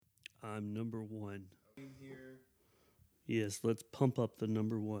I'm number one. Yes, let's pump up the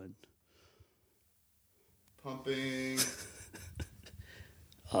number one. Pumping.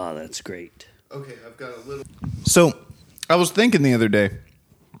 Ah, that's great. Okay, I've got a little... So, I was thinking the other day,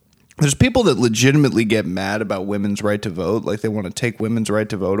 there's people that legitimately get mad about women's right to vote, like they want to take women's right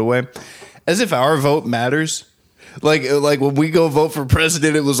to vote away, as if our vote matters. Like when we go vote for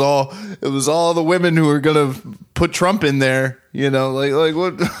president, it was all the women who were gonna put Trump in there. You know, like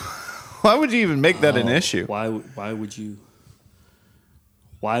what? Why would you even make that an issue? Why would you?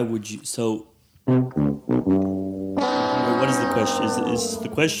 So, what is the question? Is this the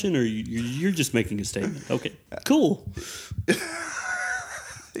question, or you're just making a statement? Okay, cool.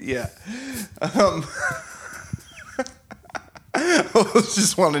 Yeah. I was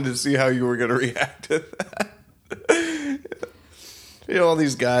just wanting to see how you were going to react to that. You know, all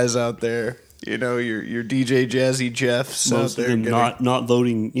these guys out there, you know, your DJ Jazzy Jeffs Most out there. of them not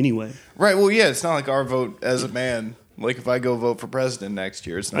voting anyway. Right, well, yeah, it's not like our vote as a man. Like if I go vote for president next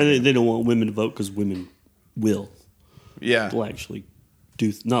year, it's not. They don't want women to vote because women will. Yeah. They'll actually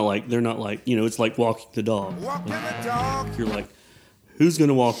do. They're not like, you know, it's like walking the dog. You're like, who's going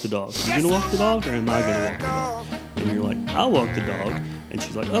to walk the dog? Are you going to walk the dog or am I going to walk the dog? And you're like, I'll walk the dog. And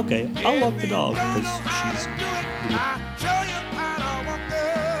she's like, okay, I'll walk the dog because she's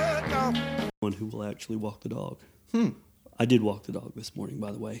the one who will actually walk the dog. I did walk the dog this morning,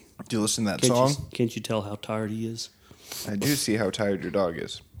 by the way. Do you listen to that song? Can't you tell how tired he is? I do see how tired your dog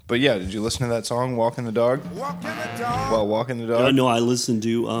is. But yeah, did you listen to that song, Walking the Dog? While walking the dog? No, I listened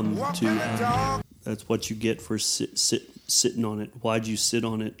to That's What You Get for sitting on it. Why'd you sit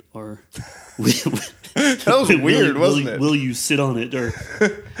on it? Or that was weird, wasn't it? Will you sit on it? Or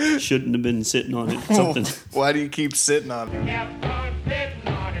shouldn't have been sitting on it? Something. Why do you keep sitting on it?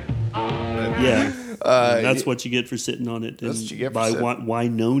 Yeah. That's what you get for sitting on it. That's what you get for by sitting.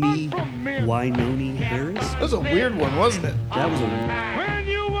 Wynoni Harris. That was a weird one, wasn't it? That was a. When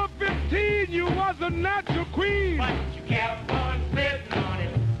you were 15, you was a natural queen. But you kept on sitting on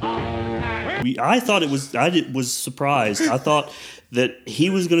it all night. I thought it was. I was surprised. I thought that he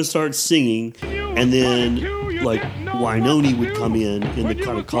was going to start singing, and then like Wynoni would come in the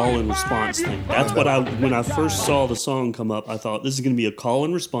kind of call and response thing. That's what when I first saw the song come up, I thought this is going to be a call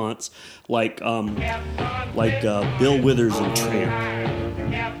and response, like Bill Withers and Tramp.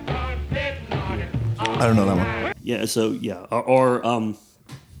 I don't know that one. Yeah. So yeah, or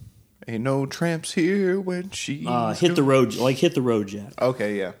Ain't no tramps here when she hit the road, Jack.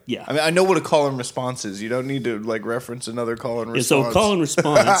 Okay, yeah. Yeah. I mean, I know what a call and response is. You don't need to like reference another call and Yeah, so response. call and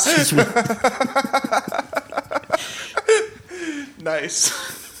response. is what- Nice.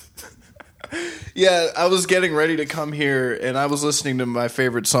 Yeah, I was getting ready to come here, and I was listening to my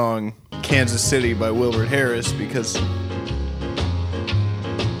favorite song, Kansas City by Wilbert Harris, because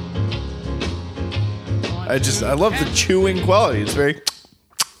I love the chewing quality. It's very...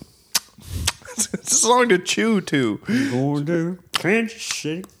 It's a song to chew to. Going to Kansas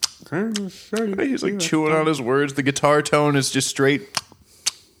City. He's like chewing on his words. The guitar tone is just straight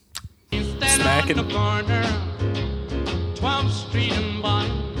smacking.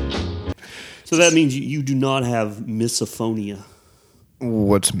 So that means you do not have misophonia.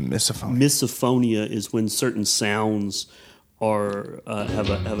 What's misophonia? Misophonia is when certain sounds are have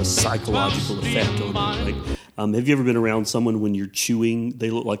a psychological effect on you. Like, have you ever been around someone when you're chewing,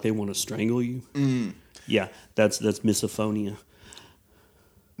 they look like they want to strangle you? Yeah, that's misophonia.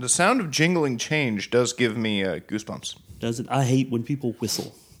 The sound of jingling change does give me goosebumps. Does it? I hate when people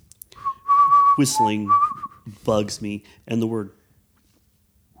whistle. Whistling bugs me, and the word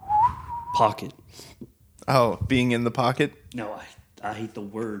pocket. Oh, being in the pocket? No, I hate the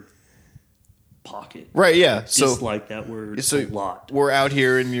word pocket. Right, yeah. So Dislike that word a lot. We're out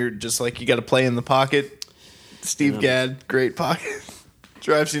here and you're just like, you got to play in the pocket. Steve Gadd, great pocket.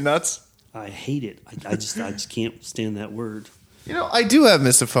 Drives you nuts. I hate it. I just can't stand that word. You know, I do have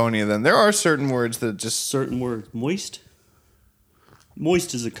misophonia then. There are certain words that just... Certain words. Moist?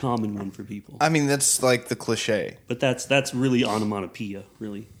 Moist is a common one for people. I mean, that's like the cliche. But that's really onomatopoeia,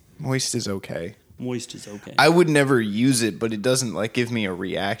 really. Moist is okay. Moist is okay. I would never use it, but it doesn't like give me a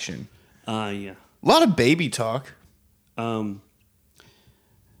reaction. Yeah. A lot of baby talk. Baby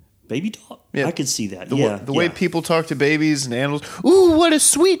talk? Yeah. I could see that. The way people talk to babies and animals. Ooh, what a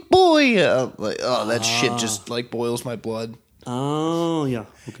sweet boy! That shit just like boils my blood. Oh, yeah.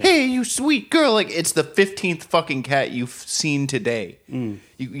 Okay. Hey, you sweet girl! Like it's the 15th fucking cat you've seen today.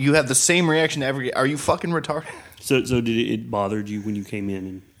 You have the same reaction to every. Are you fucking retarded? So did it bothered you when you came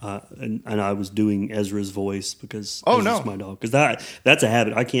in and I was doing Ezra's voice because Ezra's my dog? Because that's a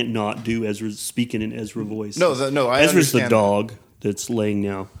habit. I can't not do Ezra's speaking in Ezra voice. No, I Ezra's the understand dog that's laying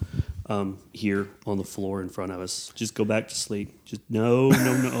now. here on the floor in front of us. Just go back to sleep. Just no.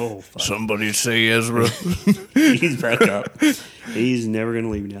 Oh, fuck. Somebody say Ezra. He's back up. He's never going to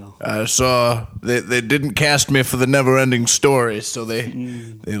leave now. I saw they didn't cast me for the never-ending story, so they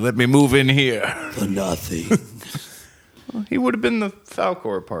let me move in here. The nothing. Well, he would have been the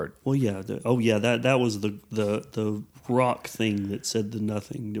Falcor part. Well, yeah. That was the rock thing that said the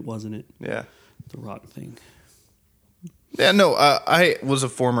nothing, wasn't it? Yeah. The rock thing. Yeah, no, I was a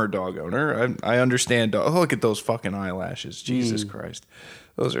former dog owner. I understand. Oh, look at those fucking eyelashes. Jesus Christ.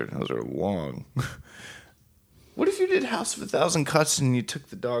 Those are long. What if you did House of 1,000 Cuts and you took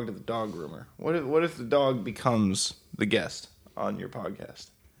the dog to the dog groomer? What if the dog becomes the guest on your podcast?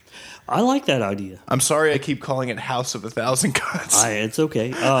 I like that idea. I'm sorry I keep calling it House of 1,000 Cuts. It's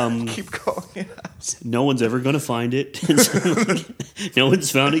okay. Keep calling it House. No one's ever going to find it. No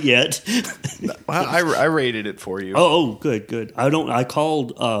one's found it yet. Well, I rated it for you. Oh, good. I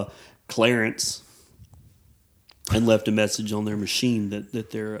called Clarence and left a message on their machine that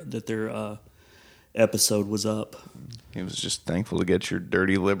their episode was up. He was just thankful to get your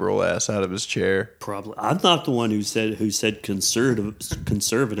dirty liberal ass out of his chair. Probably. I'm not the one who said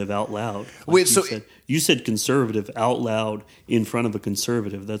conservative out loud. Wait, so you said conservative out loud in front of a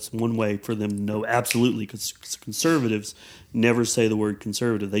conservative. That's one way for them to know absolutely, because conservatives never say the word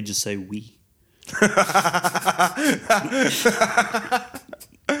conservative. They just say we.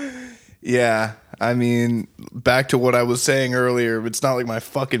 Yeah, I mean, back to what I was saying earlier, it's not like my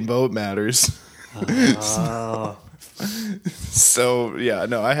fucking vote matters. So, yeah,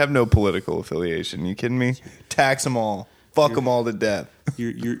 no, I have no political affiliation. You kidding me? Tax them all. Fuck them all to death.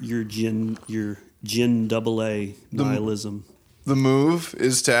 Your gin double A nihilism. The move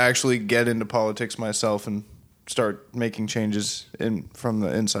is to actually get into politics myself and start making changes from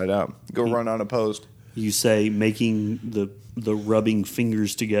the inside out. Go run unopposed. You say making the rubbing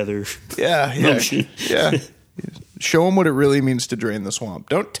fingers together. Yeah. motion. Yeah. Show them what it really means to drain the swamp.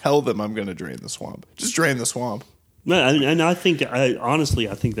 Don't tell them I'm going to drain the swamp. Just drain the swamp. No, and I think honestly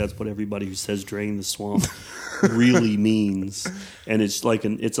that's what everybody who says drain the swamp really means. And it's like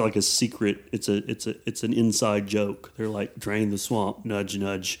a secret. It's an inside joke. They're like, drain the swamp, nudge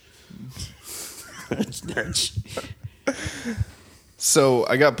nudge. Nudge nudge. So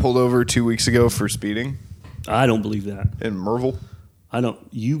I got pulled over 2 weeks ago for speeding I don't believe that. in Merville.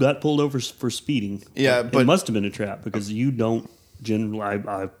 You got pulled over for speeding. Yeah, but it must have been a trap, because you don't generally.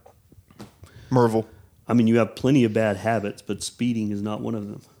 Merville. I mean, you have plenty of bad habits, but speeding is not one of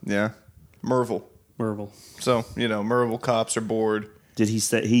them. Yeah. Merville. Merville. So, Merville cops are bored. Did he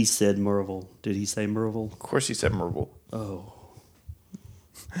say? He said Merville. Did he say Merville? Of course he said Merville. Oh.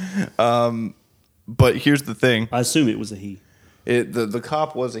 But here's the thing. I assume it was a he. The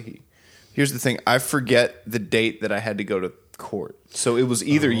cop was a he. Here's the thing. I forget the date that I had to go to court. So it was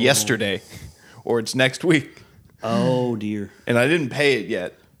either yesterday or it's next week. Oh, dear. And I didn't pay it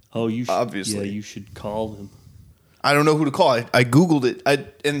yet. Oh, you should. Obviously. Yeah, you should call them. I don't know who to call. I Googled it,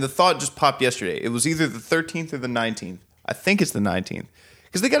 and the thought just popped yesterday. It was either the 13th or the 19th. I think it's the 19th.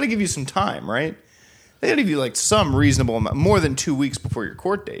 Because they got to give you some time, right? They got to give you like some reasonable amount, more than 2 weeks before your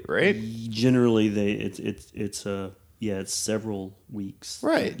court date, right? Generally, it's several weeks.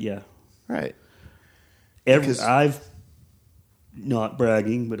 Right. Yeah. Right. I've not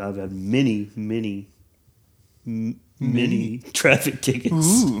bragging, but I've had many traffic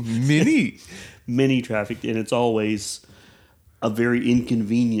tickets. Ooh, Many traffic, and it's always a very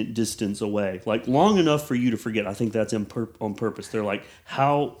inconvenient distance away, like long enough for you to forget. I think that's on purpose. They're like,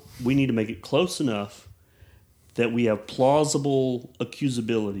 we need to make it close enough that we have plausible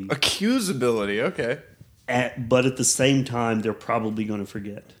accusability. Accusability, okay. But at the same time, they're probably going to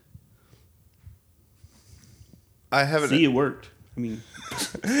forget. I haven't. See, it worked. I mean,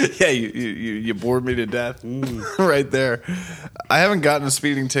 yeah, you bored me to death right there. I haven't gotten a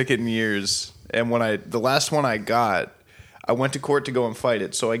speeding ticket in years, and the last one I got, I went to court to go and fight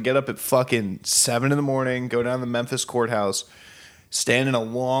it. So I get up at fucking 7 a.m, go down to the Memphis courthouse, stand in a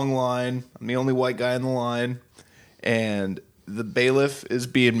long line. I'm the only white guy in the line, and the bailiff is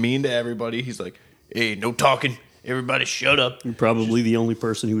being mean to everybody. He's like, "Hey, no talking. Everybody shut up." you're probably the only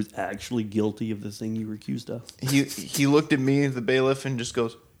person who was actually guilty of the thing you were accused of. He looked at me, the bailiff, and just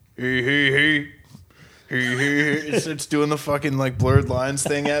goes, hey. It's doing the fucking like blurred lines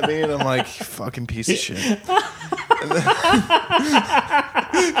thing at me, and I'm like, fucking piece of shit.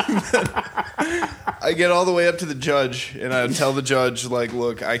 I get all the way up to the judge, and I tell the judge, like,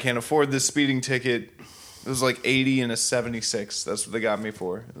 look, I can't afford this speeding ticket. It was like 80 and a 76. That's what they got me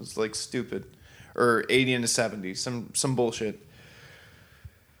for. It was like stupid. Or 80 and a 70. Some bullshit.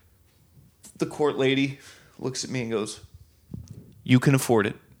 The court lady looks at me and goes, "You can afford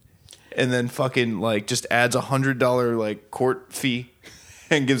it. and then fucking like just adds $100 like court fee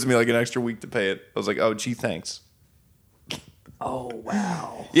and gives me like an extra week to pay it. I was like, oh, gee, thanks. Oh,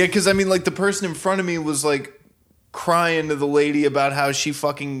 wow. Yeah, because I mean, like the person in front of me was like crying to the lady about how she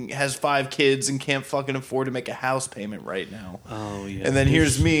fucking has 5 kids and can't fucking afford to make a house payment right now. Oh, yeah. And then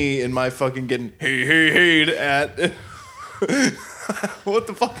here's me and my fucking getting hey at. What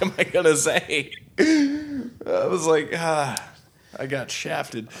the fuck am I gonna say? I was like, I got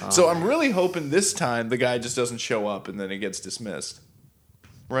shafted. So I'm really hoping this time the guy just doesn't show up and then it gets dismissed.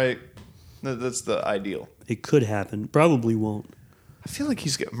 Right? That's the ideal. It could happen. Probably won't. I feel like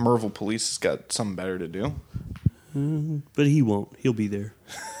Merville Police has got something better to do. But he won't. He'll be there.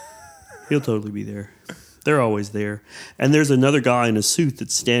 He'll totally be there. They're always there. And there's another guy in a suit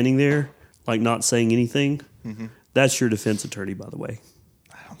that's standing there, like not saying anything. Mm-hmm. That's your defense attorney, by the way.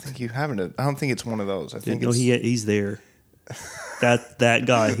 I don't think you have it. I don't think it's one of those. I think he's there. That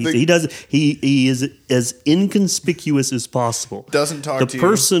guy. He is as inconspicuous as possible. Doesn't talk to you. The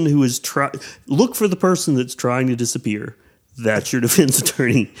person who is look for the person that's trying to disappear. That's your defense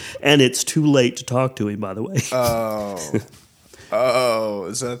attorney, and it's too late to talk to him. By the way. Oh,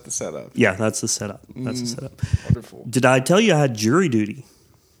 is that the setup? Yeah, that's the setup. That's the setup. Wonderful. Did I tell you I had jury duty?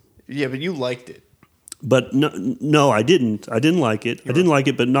 Yeah, but you liked it. But no, I didn't. I didn't like it. I didn't like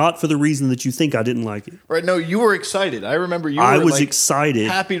it, but not for the reason that you think I didn't like it. Right? No, you were excited. I remember you. I were was like, excited,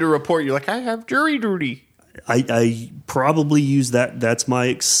 happy to report. You're like, I have jury duty. I probably use that. That's my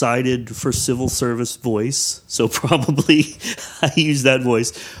excited for civil service voice. So probably I use that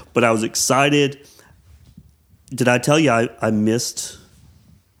voice. But I was excited. Did I tell you I missed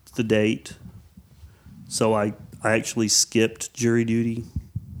the date? So I actually skipped jury duty.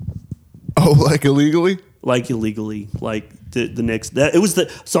 Oh, like illegally? Like illegally. Like the next. It was the.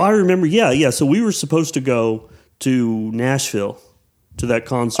 So I remember. Yeah. So we were supposed to go to Nashville. To that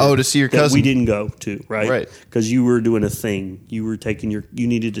concert. Oh, to see your that cousin. We didn't go to, right? Right. Because you were doing a thing. You were you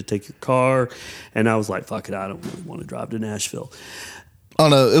needed to take your car, and I was like, "Fuck it, I don't really want to drive to Nashville."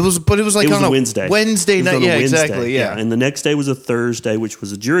 It was on a Wednesday. Wednesday night. Yeah, Wednesday. exactly. Yeah. And the next day was a Thursday, which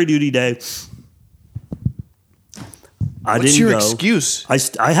was a jury duty day. What's your excuse?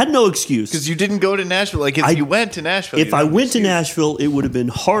 I had no excuse. Because you didn't go to Nashville. Like, if you went to Nashville. If I went to Nashville, it would have been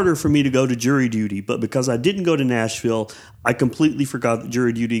harder for me to go to jury duty. But because I didn't go to Nashville, I completely forgot that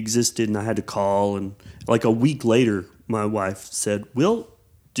jury duty existed, and I had to call. And like a week later, my wife said, "Will,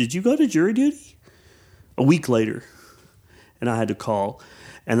 did you go to jury duty?" A week later. And I had to call.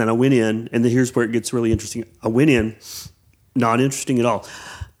 And then I went in, and then here's where it gets really interesting. I went in, not interesting at all.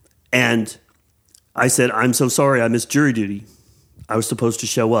 And I said, "I'm so sorry, I missed jury duty. I was supposed to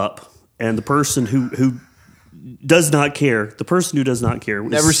show up." And the person who does not care,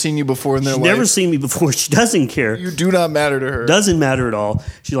 never seen you before in their life. Never seen me before. She doesn't care. You do not matter to her. Doesn't matter at all.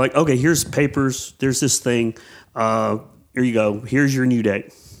 She's like, "Okay, here's papers. There's this thing. Here you go. Here's your new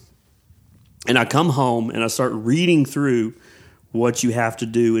date." And I come home and I start reading through what you have to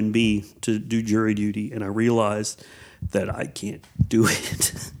do and be to do jury duty, and I realized that I can't do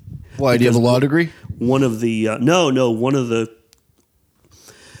it. Why? Do you have a law degree? One of the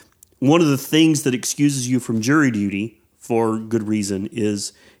one of the things that excuses you from jury duty for good reason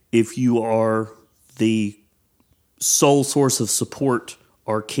is if you are the sole source of support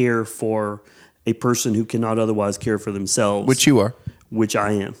or care for a person who cannot otherwise care for themselves, which you are, which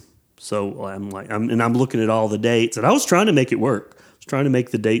I am. So I'm looking at all the dates, and I was trying to make it work. I was trying to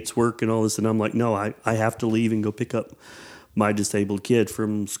make the dates work and all this, and I'm like, no, I have to leave and go pick up my disabled kid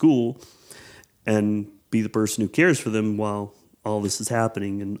from school and be the person who cares for them while all this is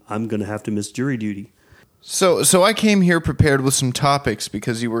happening, and I'm going to have to miss jury duty. So I came here prepared with some topics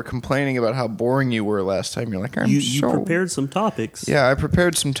because you were complaining about how boring you were last time. You're like, you prepared some topics. Yeah, I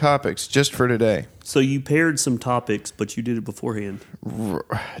prepared some topics just for today. So you paired some topics, but you did it beforehand.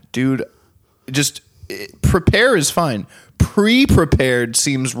 Dude, just prepare is fine. Pre-prepared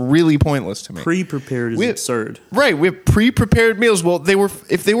seems really pointless to me. Pre-prepared is absurd. Right, we have pre-prepared meals. Well,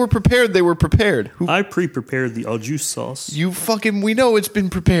 if they were prepared, they were prepared. I pre-prepared the au jus sauce. We know it's been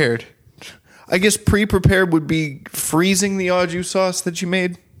prepared. I guess pre-prepared would be freezing the au jus sauce that you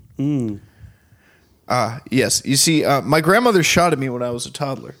made. Yes. You see, my grandmother shot at me when I was a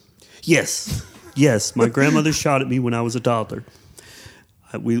toddler. Yes, my grandmother shot at me when I was a toddler.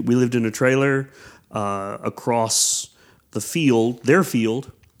 We lived in a trailer across their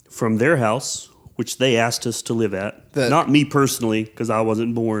field from their house, which they asked us to live at. Not me personally, because I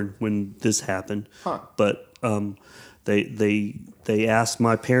wasn't born when this happened. Huh. But they asked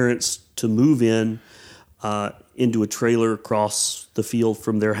my parents to move into a trailer across the field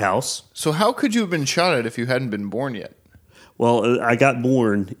from their house. So how could you have been shot at if you hadn't been born yet? Well, I got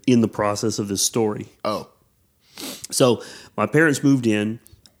born in the process of this story. Oh. So my parents moved in,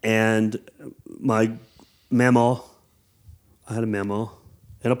 and my mama, I had a mama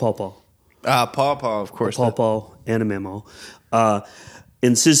and a pawpaw. Pawpaw, of course. Pawpaw and a mama,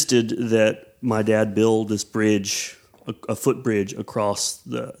 insisted that my dad build this bridge, a footbridge across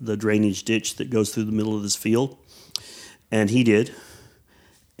the drainage ditch that goes through the middle of this field. And he did.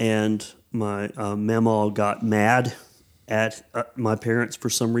 And my mama got mad at my parents for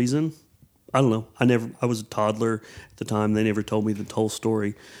some reason. I don't know. I was a toddler at the time. They never told me the whole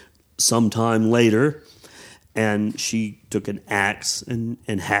story. Sometime later, and she took an axe and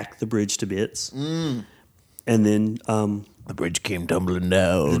hacked the bridge to bits. And then the bridge came tumbling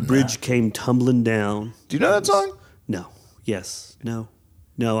down. The bridge came tumbling down. Do you know that song? No. Yes. No.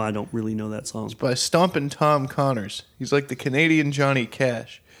 No, I don't really know that song. It's by Stompin' Tom Connors. He's like the Canadian Johnny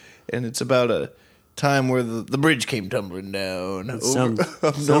Cash. And it's about a time where the bridge came tumbling down. It sounds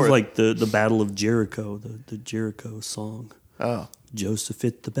like the Battle of Jericho, the Jericho song. Oh. Joseph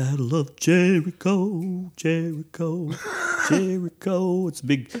at the Battle of Jericho, Jericho, Jericho. It's a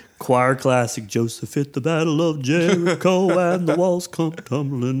big choir classic. Joseph at the Battle of Jericho, and the walls come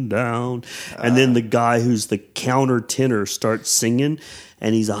tumbling down. And then the guy who's the counter tenor starts singing,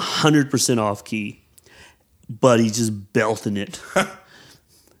 and he's 100% off key, but he's just belting it.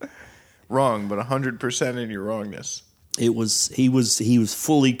 Wrong, but 100% in your wrongness. He was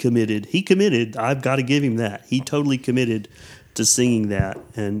fully committed. He committed. I've got to give him that. He totally committed to singing that,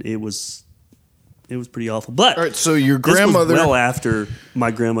 and it was pretty awful. But all right, so your grandmother, this was well after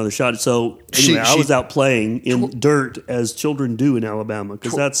my grandmother shot it. So anyway, I was out playing in dirt as children do in Alabama,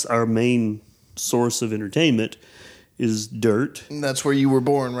 because that's our main source of entertainment is dirt. And that's where you were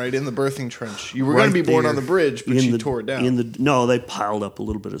born, right in the birthing trench. You were going to be born on the bridge, but she tore it down. No, they piled up a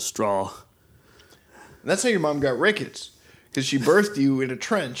little bit of straw. And that's how your mom got rickets, because she birthed you in a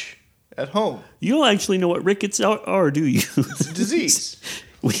trench at home. You don't actually know what rickets are, do you? It's a disease.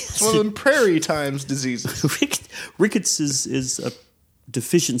 It's one of them prairie times diseases. Rickets is a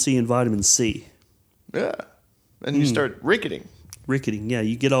deficiency in vitamin C. Yeah. And you start ricketing. Ricketing, yeah.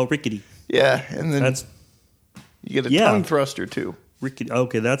 You get all rickety. Yeah, and then you get a tongue thruster, too. Rickety.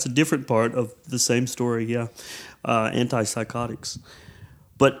 Okay, that's a different part of the same story, yeah. Antipsychotics.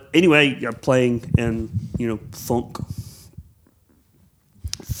 But anyway, playing and, thunk.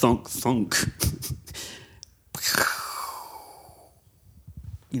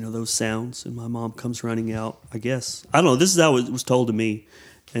 Those sounds, and my mom comes running out, I guess. I don't know, this is how it was told to me.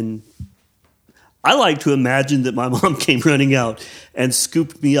 And I like to imagine that my mom came running out and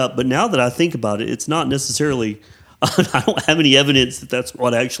scooped me up, but now that I think about it, it's not necessarily, I don't have any evidence that that's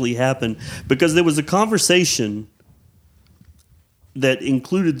what actually happened, because there was a conversation that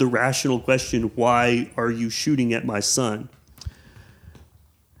included the rational question, why are you shooting at my son?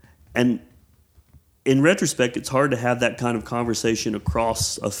 And in retrospect, it's hard to have that kind of conversation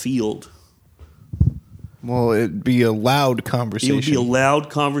across a field. Well, it'd be a loud conversation. It would be a loud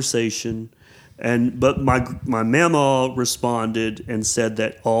conversation. But my mama responded and said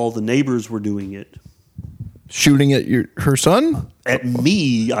that all the neighbors were doing it. Shooting at her son? At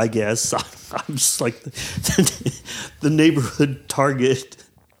me, I guess. I'm just like the neighborhood target.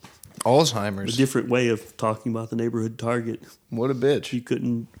 Alzheimer's. A different way of talking about the neighborhood target. What a bitch. You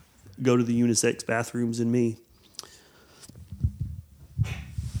couldn't go to the unisex bathrooms in me.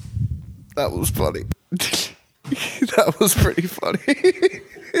 That was funny. That was pretty funny.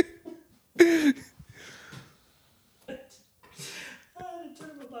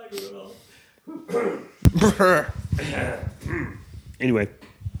 Anyway,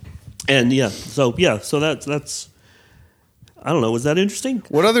 and so that's I don't know. Was that interesting?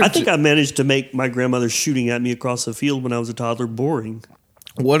 What other? I think I managed to make my grandmother shooting at me across the field when I was a toddler boring.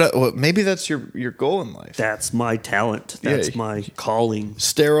 What? Maybe that's your goal in life. That's my talent. That's my calling.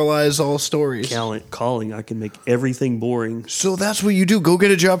 Sterilize all stories. Calling. I can make everything boring. So that's what you do. Go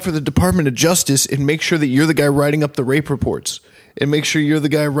get a job for the Department of Justice and make sure that you're the guy writing up the rape reports. And make sure you're the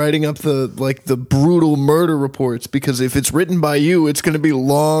guy writing up the brutal murder reports, because if it's written by you, it's going to be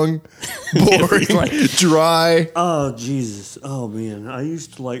long, boring, dry. Oh, Jesus. Oh, man. I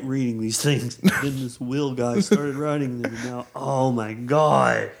used to like reading these things. Then this Will guy started writing them. And now, oh, my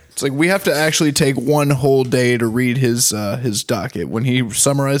God. It's like we have to actually take one whole day to read his docket. When he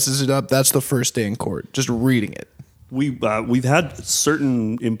summarizes it up, that's the first day in court. Just reading it. We've had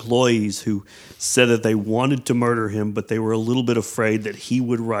certain employees who said that they wanted to murder him, but they were a little bit afraid that he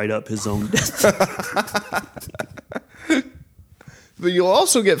would write up his own death. But you'll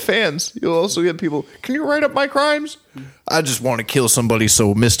also get fans. You'll also get people. Can you write up my crimes? I just want to kill somebody,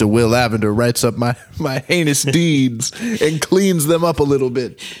 so Mr. Will Lavender writes up my heinous deeds and cleans them up a little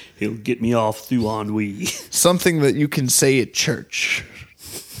bit. He'll get me off through ennui. Something that you can say at church.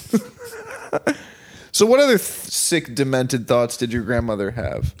 So what other sick, demented thoughts did your grandmother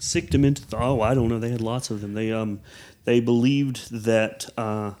have? Sick, demented. Oh, I don't know. They had lots of them. They believed that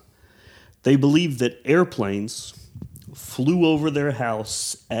airplanes flew over their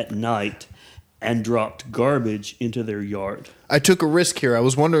house at night and dropped garbage into their yard. I took a risk here. I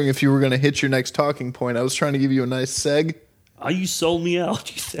was wondering if you were going to hit your next talking point. I was trying to give you a nice seg. You sold me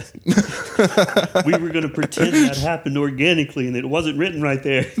out, you said. We were going to pretend that happened organically and it wasn't written right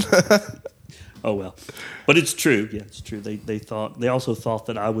there. Oh, well. But it's true. Yeah, it's true. They also thought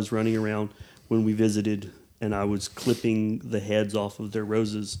that I was running around when we visited and I was clipping the heads off of their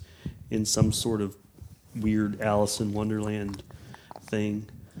roses in some sort of weird Alice in Wonderland thing.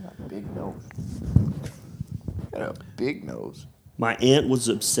 Big nose. Got a big nose. My aunt was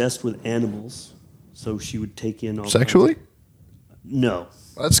obsessed with animals, so she would take in all Sexually? No.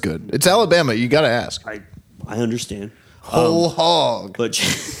 That's good. It's Alabama. You got to ask. I understand. Whole hog. But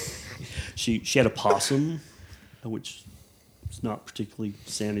she had a possum, which is not particularly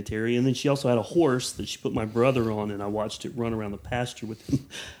sanitary. And then she also had a horse that she put my brother on, and I watched it run around the pasture with him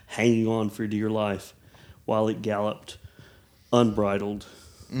hanging on for dear life while it galloped unbridled.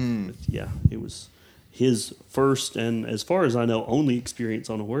 Yeah, it was his first and, as far as I know, only experience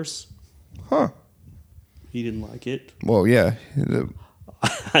on a horse. Huh. He didn't like it. Well, yeah.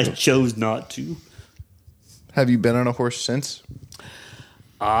 I chose not to. Have you been on a horse since?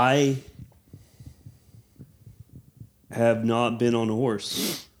 I have not been on a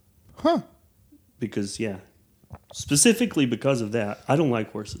horse. Huh. Because, yeah. Specifically because of that. I don't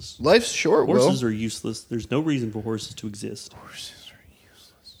like horses. Life's short, Horses are useless. There's no reason for horses to exist. Horses are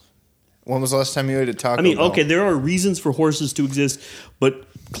useless. When was the last time you ate a Taco Bell? Okay, there are reasons for horses to exist, but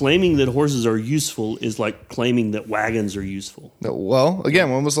claiming that horses are useful is like claiming that wagons are useful. No, well,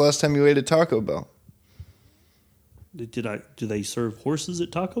 again, when was the last time you ate a Taco Bell? Do they serve horses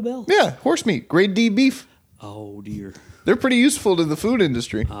at Taco Bell? Yeah, horse meat, grade D beef. Oh, dear. They're pretty useful to the food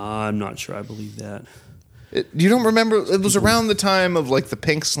industry. I'm not sure I believe that. You don't remember? It was around the time of like the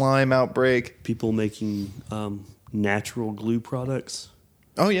pink slime outbreak. People making natural glue products.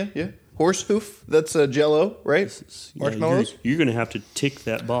 Oh, yeah. Horse hoof, that's Jell-O, right? Marshmallows? You're going to have to tick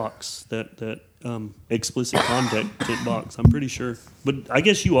that box, that explicit content box, I'm pretty sure. But I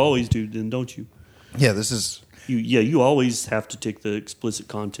guess you always do, then, don't you? Yeah, this is... You always have to tick the explicit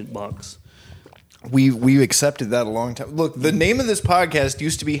content box. We accepted that a long time. Look, the name of this podcast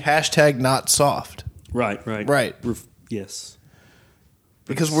used to be #NotSoft. Right. Yes.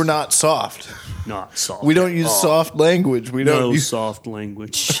 Because we're not soft. Not soft. We don't use soft language. We don't use soft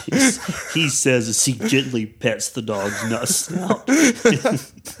language. He says as he gently pets the dog's nuts out.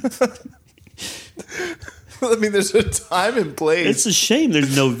 I mean, there's a time and place. It's a shame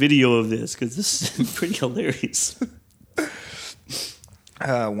there's no video of this because this is pretty hilarious.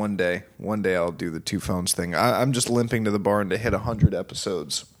 One day I'll do the two phones thing. I'm just limping to the barn to hit 100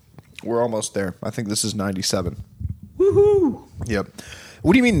 episodes. We're almost there. I think this is 97. Woohoo! Yep.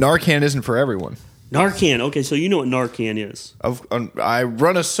 What do you mean Narcan isn't for everyone? Narcan. Okay, so you know what Narcan is. I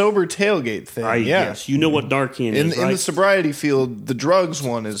run a sober tailgate thing. Yes, you know what Narcan is, right? In the sobriety field, the drugs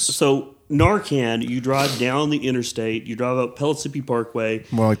one is... So Narcan, you drive down the interstate, you drive up Pellissippi Parkway.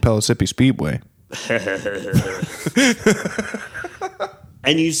 More like Pellissippi Speedway.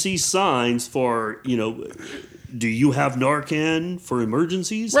 And you see signs for, do you have Narcan for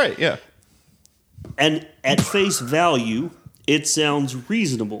emergencies? Right, yeah. And at face value, it sounds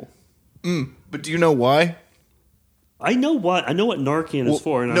reasonable. But do you know why? I know why. I know what Narcan is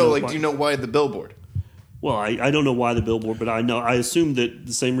for. And do you know why the billboard? Well, I don't know why the billboard, but I assume that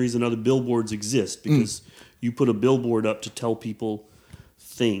the same reason other billboards exist, because you put a billboard up to tell people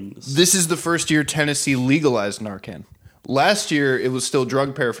things. This is the first year Tennessee legalized Narcan. Last year, it was still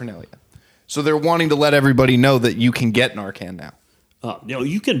drug paraphernalia. So they're wanting to let everybody know that you can get Narcan now.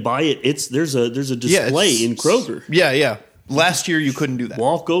 You can buy it. There's a display in Kroger. Yeah. Last year, you couldn't do that.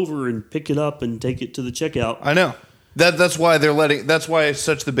 Walk over and pick it up and take it to the checkout. I know. That's why that's why it's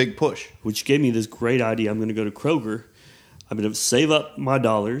such the big push. Which gave me this great idea. I'm going to go to Kroger. I'm going to save up my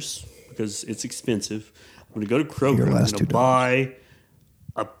dollars because it's expensive. I'm going to go to Kroger.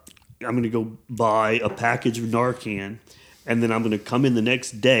 I'm going to go buy a package of Narcan, and then I'm going to come in the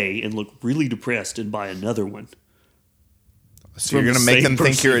next day and look really depressed and buy another one. So you're going to make them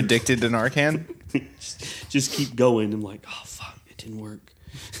think you're addicted to Narcan? Just keep going. I'm like, oh, fuck, it didn't work.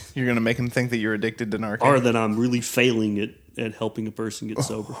 You're going to make them think that you're addicted to Narcan? Or that I'm really failing at at helping a person get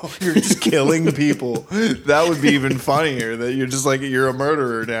sober. You're just killing people. That would be even funnier. That you're just like you're a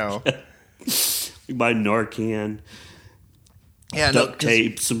murderer now. You buy Narcan, Yeah, duct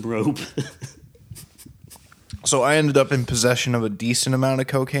tape, some rope. So I ended up in possession of a decent amount of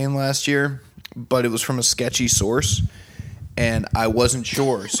cocaine last year, but it was from a sketchy source, and I wasn't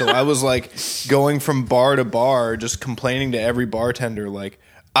sure. So I was like going from bar to bar, just complaining to every bartender, like,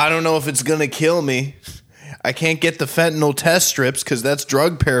 I don't know if it's going to kill me. I can't get the fentanyl test strips because that's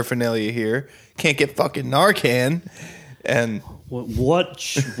drug paraphernalia here. Can't get fucking Narcan. And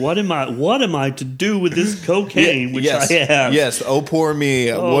what am I to do with this cocaine, which I have? Yes, oh poor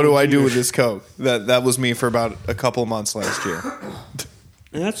me. What do I do dear. with this coke? That was me for about a couple months last year.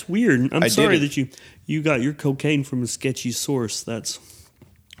 That's weird. I'm I sorry did that you got your cocaine from a sketchy source. That's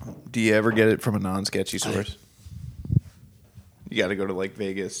Do you ever get it from a non-sketchy source? You got to go to like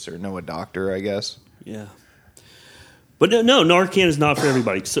Vegas or know a doctor, I guess. yeah. But no, Narcan is not for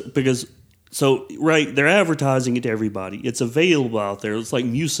everybody right, they're advertising it to everybody. It's available out there. It's like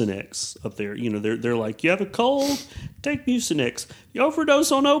Mucinex up there. You know, they're like, you have a cold, take Mucinex. You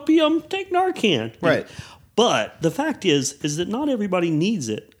overdose on opium, take Narcan. Right. But the fact is that not everybody needs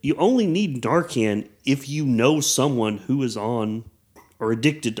it. You only need Narcan if you know someone who is on or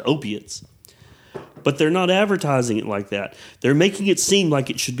addicted to opiates. But they're not advertising it like that. They're making it seem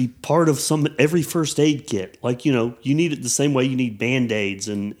like it should be part of every first aid kit. Like, you know, you need it the same way you need Band-Aids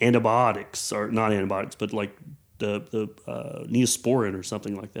and antibiotics, or not antibiotics, but like the Neosporin or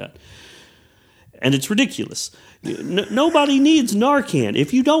something like that. And it's ridiculous. Nobody needs Narcan.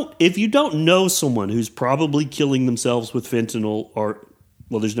 If you don't know someone who's probably killing themselves with fentanyl, or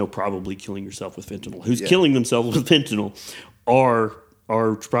well, there's no probably killing yourself with fentanyl. Who's killing themselves with fentanyl, or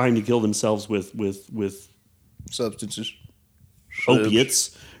are trying to kill themselves with Substances.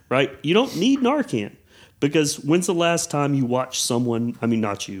 opiates, right? You don't need Narcan, because when's the last time you watched someone? I mean,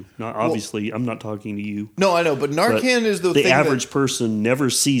 not you. Not obviously. I'm not talking to you. No, I know, but Narcan is the thing average person never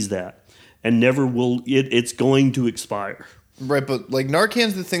sees that, and never will. It's going to expire. Right, but like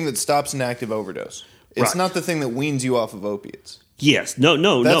Narcan's the thing that stops an active overdose. It's Right. not the thing that weans you off of opiates. Yes, no,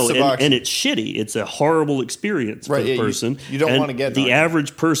 That's Suboxone. and it's shitty. It's a horrible experience for Right, the yeah, person. you don't And wanna get the Narcan.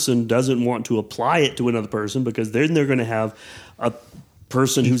 average person doesn't want to apply it to another person, because then they're going to have a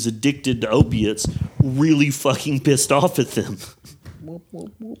person who's addicted to opiates really fucking pissed off at them.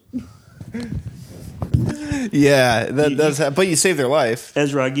 Yeah, that's but you save their life.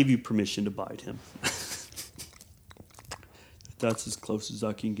 Ezra, I give you permission to bite him. That's as close as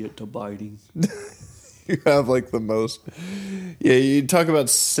I can get to biting. You have like the most. Yeah, you talk about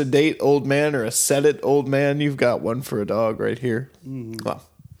sedate old man or a sedate old man. You've got one for a dog right here. Wow.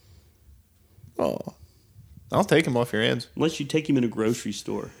 Oh, I'll take him off your hands. Unless you take him in a grocery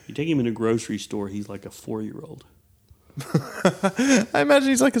store. You take him in a grocery store, he's like a 4-year-old. I imagine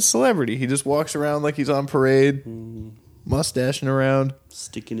he's like a celebrity. He just walks around like he's on parade, mustaching around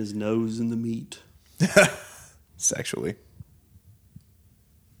Sticking his nose in the meat. sexually.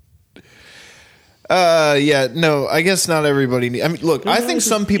 Yeah, no, I guess not everybody. I mean, look, I think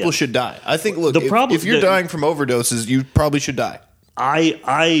some people should die. I think, look, if you're dying from overdoses, you probably should die.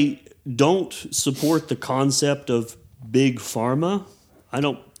 I don't support the concept of big pharma. I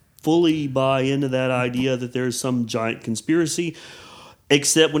don't fully buy into that idea that there's some giant conspiracy,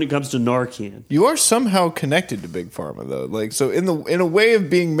 except when it comes to Narcan. You are somehow connected to Big Pharma, though. Like, so in a way of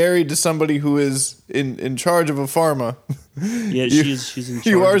being married to somebody who is in charge of a pharma. Yeah, she's in charge.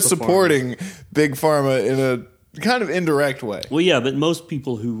 You are of the pharma. supporting Big Pharma in a kind of indirect way. Well, yeah, but most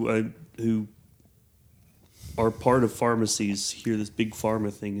people who are part of pharmacies hear this big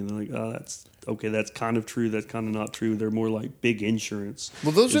pharma thing, and they're like, "Oh, that's okay. That's kind of true. That's kind of not true." They're more like big insurance.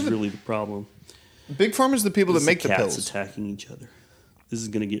 Well, those are really the problem. Big Pharma is the people that It's make the cats pills. attacking each other. This is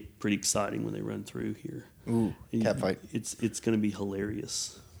going to get pretty exciting when they run through here. Ooh, cat fight. It's going to be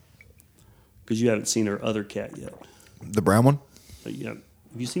hilarious because you haven't seen our other cat yet. The brown one? But yeah,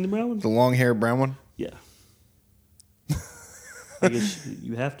 have you seen the brown one? The long hair brown one? Yeah. I guess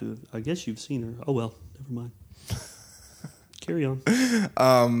you have to. I guess you've seen her. Oh well, never mind. Carry on.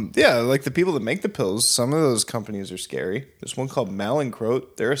 Yeah, like the people that make the pills, some of those companies are scary. There's one called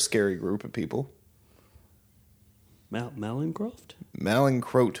Mallinckrodt. They're a scary group of people. Mallinckrodt?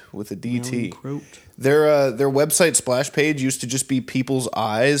 Mallinckrodt with a DT. Mallinckrodt. Their website splash page used to just be people's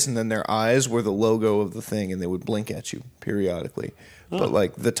eyes, and then their eyes were the logo of the thing, and they would blink at you periodically. Oh. But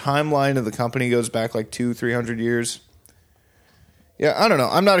like the timeline of the company goes back like 200-300 years. Yeah, I don't know.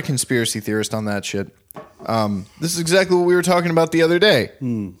 I'm not a conspiracy theorist on that shit. This is exactly what we were talking about the other day.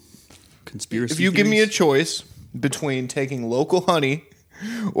 Conspiracy If you give me a theories? choice between taking local honey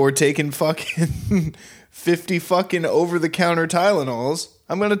or taking fucking 50 fucking over-the-counter Tylenols.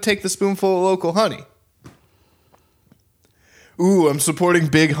 I'm going to take the spoonful of local honey. Ooh, I'm supporting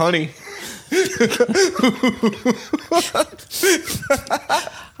Big Honey.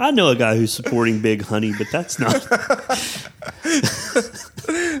 I know a guy who's supporting Big Honey, but that's not.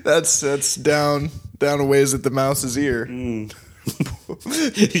 That's down a ways at the mouse's ear.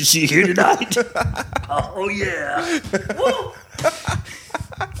 Is she here tonight? Oh, yeah. Woo.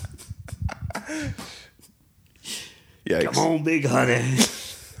 Yikes. Come on, Big Honey.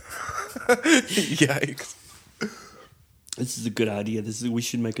 Yikes. This is a good idea. We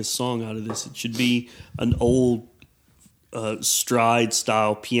should make a song out of this. It should be an old stride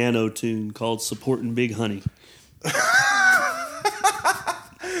style piano tune called "Supporting Big Honey."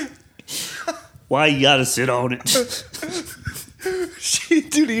 Why you gotta sit on it?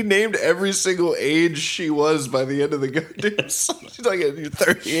 Dude, he named every single age she was by the end of the goddamn song. She's like, you're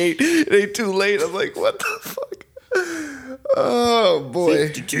 38. It ain't too late. I'm like, what the fuck? Oh, boy.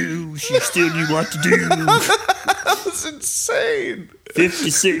 52. She still knew what to do. That's insane.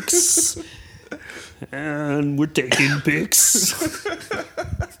 56. And we're taking pics.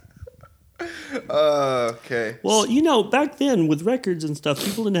 Okay. Well, you know, back then with records and stuff,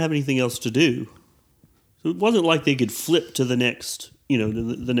 people didn't have anything else to do. So it wasn't like they could flip to the next, you know,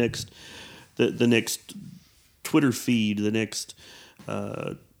 the next Twitter feed, the next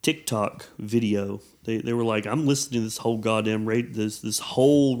TikTok video. They were like, I'm listening to this whole goddamn this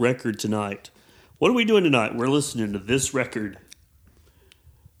whole record tonight. What are we doing tonight? We're listening to this record.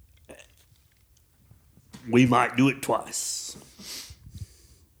 We might do it twice.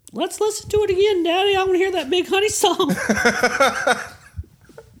 Let's listen to it again, Daddy. I want to hear that Big Honey song.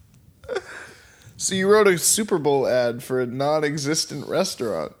 So you wrote a Super Bowl ad for a non-existent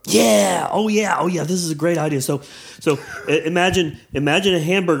restaurant. Yeah. Oh yeah. This is a great idea. So imagine a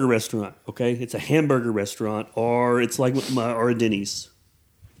hamburger restaurant. Okay, it's a hamburger restaurant, or it's like or a Denny's.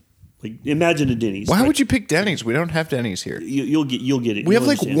 Like imagine a Denny's. Why right? would you pick Denny's? We don't have Denny's here. You'll get it. We You'll have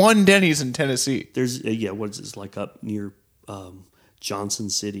like understand. one Denny's in Tennessee. There's what is this, like up near Johnson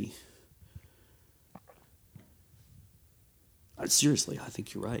City? Seriously, I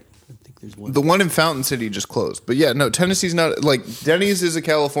think you're right. I think there's one. The one in Fountain City just closed. But yeah, no, Tennessee's not like Denny's is a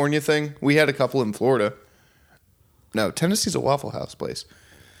California thing. We had a couple in Florida. No, Tennessee's a Waffle House place.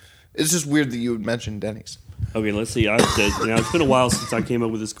 It's just weird that you would mention Denny's. Okay, let's see. Now it's been a while since I came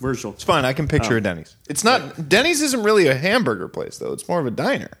up with this commercial. It's fine. I can picture a Denny's. It's not Denny's isn't really a hamburger place though. It's more of a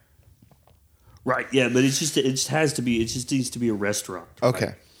diner. Right. Yeah, but it just needs to be a restaurant. Right?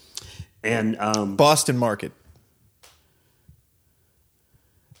 Okay. And Boston Market.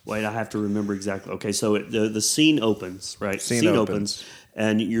 wait, I have to remember exactly. Okay, so the scene opens, right? Scene opens.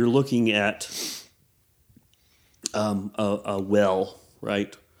 And you're looking at a well,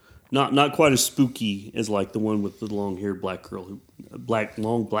 right? Not quite as spooky as like the one with the long-haired black girl,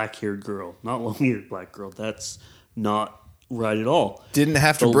 long black-haired girl. Not long-haired black girl. That's not right at all. Didn't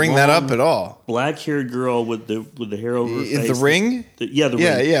have to The bring that up long, at all. Black-haired girl with the hair over her face. The Ring? The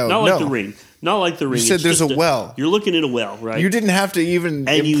Ring. Yeah, Not like no. the Ring. Not like the Ring. You said It's there's just a well. You're looking at a well, right? You didn't have to even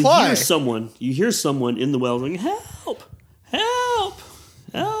and imply. you hear someone in the well going, help, help,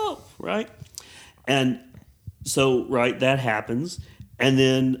 help, right? And so, right, that happens. And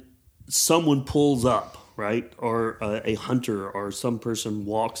then someone pulls up, right? Or a hunter or some person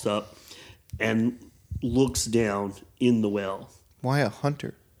walks up and looks down in the well. Why a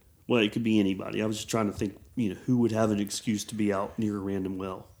hunter? Well, it could be anybody. I was just trying to think, who would have an excuse to be out near a random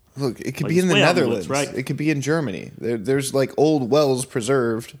well. Look, it could Like, be in it's the way out in the Netherlands. woods, right? It could be in Germany. There's like old wells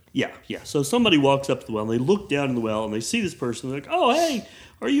preserved. Yeah. So somebody walks up to the well, and they look down in the well, and they see this person. They're like, "Oh, hey,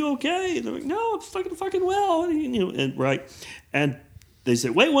 are you okay?" And they're like, "No, I'm stuck in the fucking well." And right, and they say,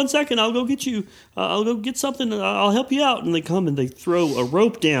 "Wait 1 second, I'll go get you. I'll go get something. I'll help you out." And they come and they throw a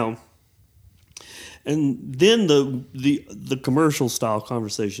rope down, and then the commercial style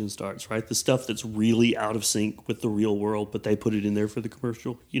conversation starts. Right, the stuff that's really out of sync with the real world, but they put it in there for the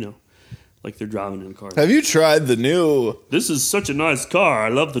commercial. Like they're driving in a car. Have you tried the new? This is such a nice car. I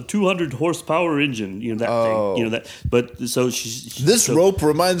love the 200 horsepower engine. That thing. That. But so This rope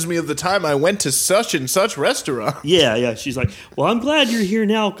reminds me of the time I went to such and such restaurant. Yeah. She's like, well, I'm glad you're here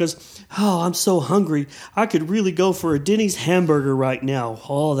now because I'm so hungry. I could really go for a Denny's hamburger right now.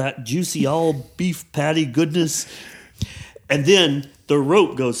 All that juicy, all beef patty goodness. And then the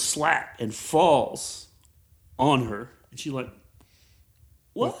rope goes slack and falls on her, and she's like,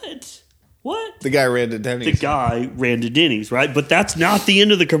 what? What? The guy ran to Denny's. The guy ran to Denny's, right? But that's not the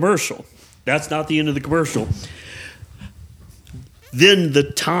end of the commercial. Then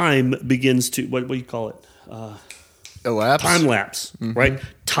the time begins to, what do you call it? Elapse? Time lapse, right?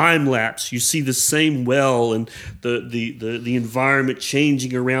 time lapse. You see the same well and the environment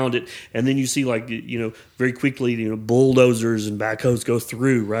changing around it, and then you see very quickly bulldozers and backhoes go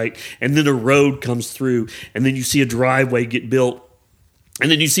through, right, and then a road comes through, and then you see a driveway get built. And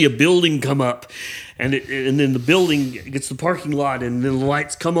then you see a building come up, and then the building gets the parking lot, and then the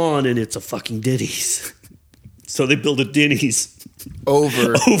lights come on, and it's a fucking Denny's. So they build a Denny's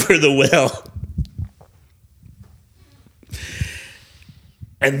over the well.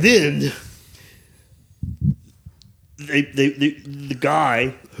 And then the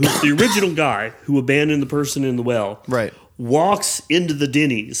guy, who's the original guy who abandoned the person in the well, right, walks into the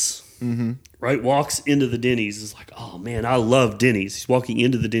Denny's. Mm-hmm. Right, walks into the Denny's. Is like, oh man, I love Denny's. He's walking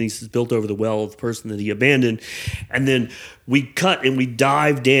into the Denny's that's built over the well of the person that he abandoned, and then we cut and we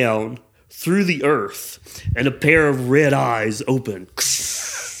dive down through the earth, and a pair of red eyes open,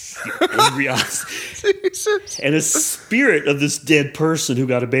 angry eyes, and a spirit of this dead person who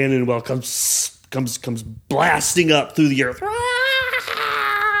got abandoned in the well comes blasting up through the earth.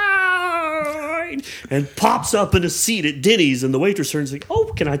 And pops up in a seat at Denny's, and the waitress turns like,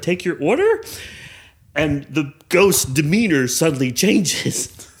 "Oh, can I take your order?" And the ghost demeanor suddenly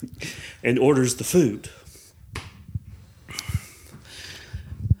changes and orders the food.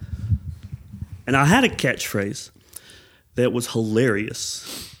 And I had a catchphrase that was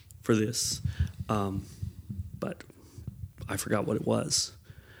hilarious for this, but I forgot what it was.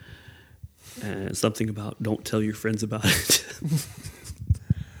 And something about "don't tell your friends about it."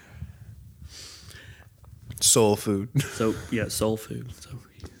 Soul food. So yeah, soul food. So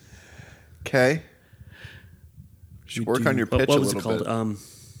okay. Should work on your pitch what a was little it called?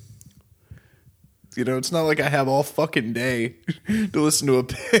 bit. It's not like I have all fucking day to listen to a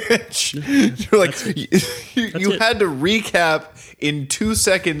pitch. You're like, you had to recap in 2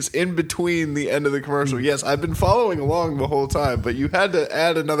 seconds in between the end of the commercial. Yes, I've been following along the whole time, but you had to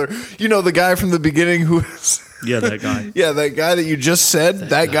add another. The guy from the beginning who was. Yeah, that guy. Yeah, that guy that you just said,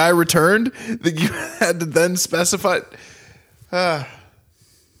 that guy returned, that you had to then specify.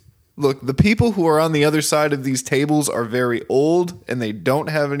 Look, the people who are on the other side of these tables are very old, and they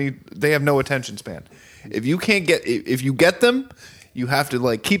have no attention span. If you get them, you have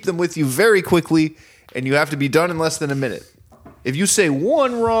to keep them with you very quickly, and you have to be done in less than a minute. If you say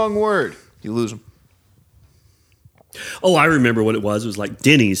one wrong word, you lose them. Oh, I remember what it was. It was like,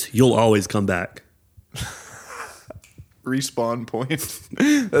 Denny's, you'll always come back. Respawn point.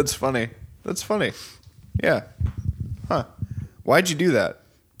 That's funny. Yeah. Huh. Why'd you do that?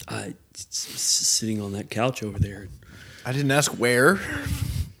 I sitting on that couch over there. I didn't ask where.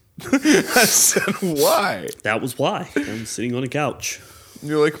 I said why. That was why. I'm sitting on a couch. And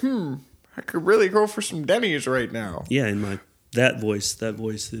you're like, I could really go for some Denny's right now. Yeah, in that voice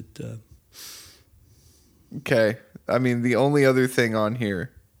that. Okay. I mean, the only other thing on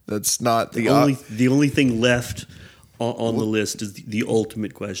here that's not the only thing left on the list is the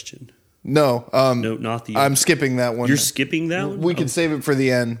ultimate question. No, no, not the. I'm skipping that one. You're skipping that one? We can save it for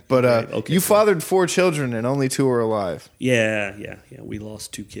the end. But okay, you fathered 4 children and only 2 are alive. Yeah. We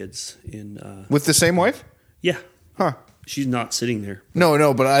lost 2 kids in. With the same wife? Yeah. Huh. She's not sitting there.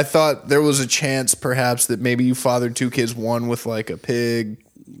 No, but I thought there was a chance perhaps that maybe you fathered 2 kids, one with a pig,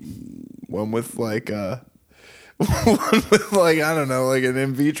 one with I don't know, an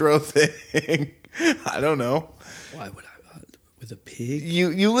in vitro thing. I don't know. Why would I? With a pig?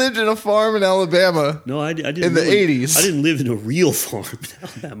 You lived in a farm in Alabama. No, I didn't. In the 80s. I didn't live in a real farm in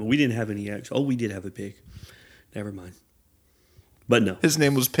Alabama. We didn't have any actual. Oh, we did have a pig. Never mind. But no. His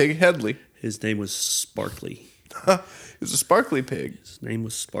name was Pig Headley. His name was Sparkly. It was a sparkly pig. His name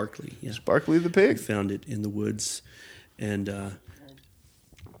was Sparkly. Yeah. Sparkly the pig. We found it in the woods, and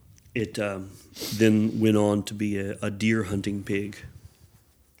it then went on to be a deer hunting pig.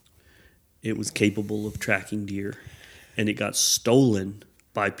 It was capable of tracking deer, and it got stolen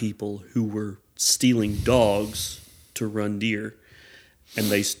by people who were stealing dogs to run deer, and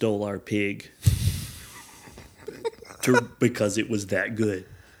they stole our pig because it was that good.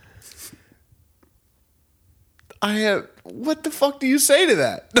 What the fuck do you say to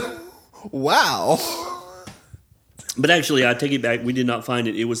that? Wow. But actually, I take it back. We did not find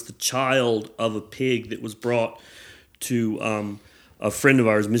it. It was the child of a pig that was brought to a friend of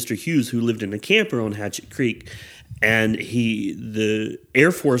ours, Mr. Hughes, who lived in a camper on Hatchet Creek. And the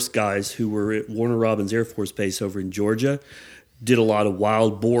Air Force guys who were at Warner Robins Air Force Base over in Georgia did a lot of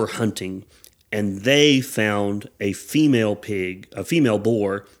wild boar hunting. And they found a female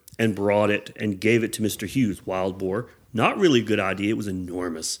boar, and brought it and gave it to Mr. Hughes, wild boar. Not really a good idea. It was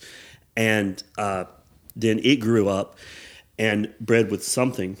enormous. And then it grew up and bred with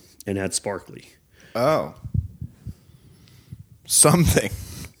something and had Sparkly. Oh. Something.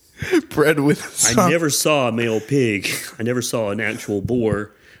 bred with. I never saw a male pig. I never saw an actual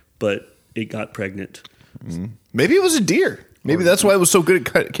boar, but it got pregnant. Maybe it was a deer. Maybe that's why it was so good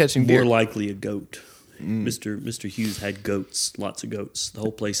at catching deer. More likely a goat. Mr. Hughes had goats, lots of goats. The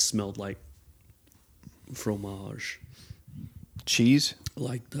whole place smelled like fromage. Cheese?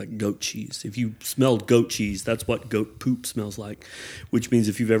 Like goat cheese. If you smelled goat cheese, that's what goat poop smells like. Which means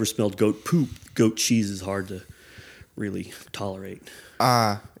if you've ever smelled goat poop, goat cheese is hard to really tolerate.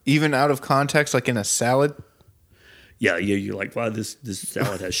 Even out of context, like in a salad? Yeah, you're like, wow, this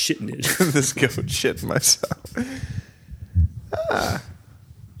salad has shit in it. This goat shit myself.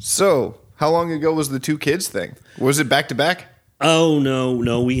 So, how long ago was the 2 kids thing? Was it back to back? Oh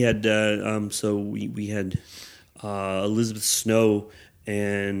no, we had we had Elizabeth Snow,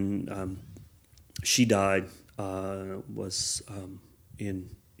 and she died was in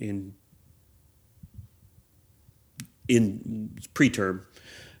preterm,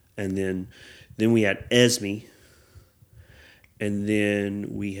 and then we had Esme, and then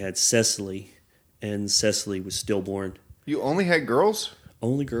we had Cecily, and Cecily was stillborn. You only had girls?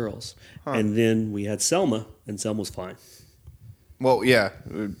 Only girls. Huh. And then we had Selma, and Selma was fine. Well, yeah.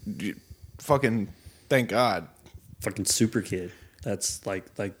 Fucking thank God. Fucking super kid. That's like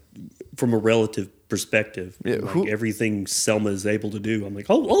from a relative perspective. Yeah, like everything Selma is able to do. I'm like,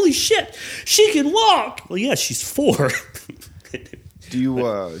 oh, holy shit, she can walk. Well, yeah, she's 4. Do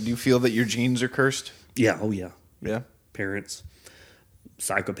you feel that your genes are cursed? Yeah. Oh, yeah. Yeah. Parents,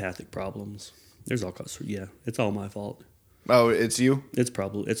 psychopathic problems. There's all kinds. Yeah, it's all my fault. Oh, it's you? It's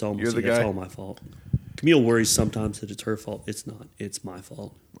almost. You're the guy? It's all my fault. Camille worries sometimes that it's her fault. It's not. It's my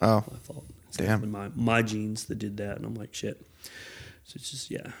fault. Oh, my fault. It's damn. My genes that did that, and I'm like, shit. So it's just,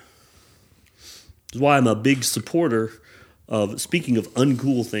 yeah. That's why I'm a big supporter of. Speaking of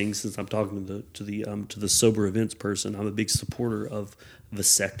uncool things, since I'm talking to the sober events person, I'm a big supporter of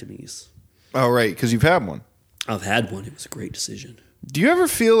vasectomies. Oh, right, because you've had one. I've had one. It was a great decision. Do you ever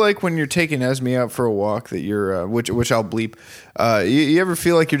feel like when you're taking Esme out for a walk that you're, which I'll bleep, you ever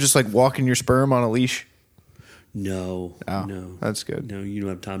feel like you're just like walking your sperm on a leash? No. Oh, no. That's good. No, you don't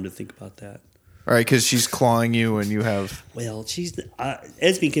have time to think about that. All right, because she's clawing you and you have... Well,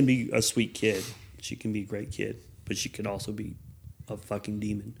 Esme can be a sweet kid. She can be a great kid, but she can also be a fucking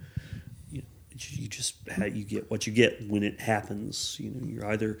demon. You just you get what you get when it happens. You're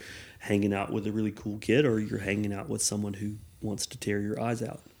either hanging out with a really cool kid or you're hanging out with someone who wants to tear your eyes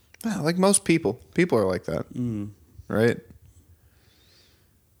out. Well, like most people. People are like that. Right?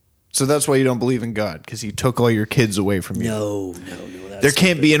 So that's why you don't believe in God, because he took all your kids away from you. No. There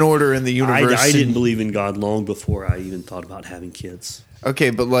can't be an order in the universe. I didn't believe in God long before I even thought about having kids.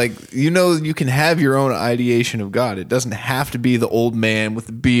 Okay, but you can have your own ideation of God. It doesn't have to be the old man with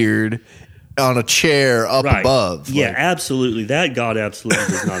the beard on a chair up above. Yeah, absolutely. That God absolutely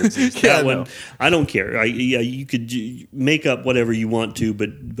does not exist. Yeah, that one, I don't care. You could make up whatever you want to,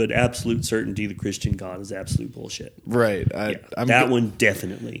 but absolute certainty, the Christian God is absolute bullshit. Right. One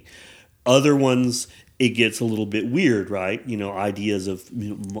definitely. Other ones, it gets a little bit weird, right? Ideas of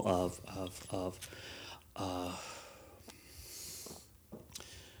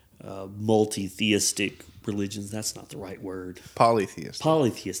multi-theistic religions. That's not the right word.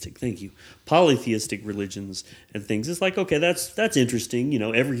 Polytheistic. Thank you. Polytheistic religions and things. It's like, okay, that's interesting.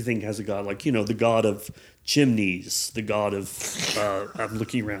 Everything has a god. Like, the god of chimneys, the god of I'm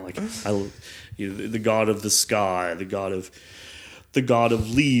looking around like the god of the sky, the god of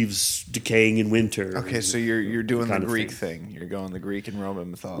leaves decaying in winter. Okay, so you're doing the Greek thing. You're going the Greek and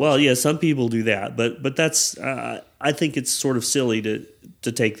Roman mythology. Well, yeah, some people do that, but that's I think it's sort of silly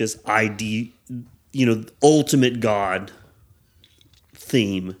to take this ultimate God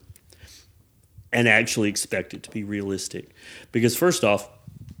theme and actually expect it to be realistic. Because first off,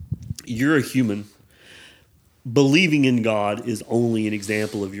 you're a human. Believing in God is only an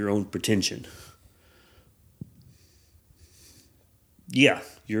example of your own pretension. Yeah,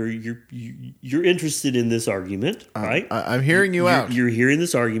 you're interested in this argument, right? I'm hearing you out. You're hearing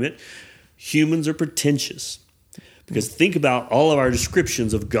this argument. Humans are pretentious. Because think about all of our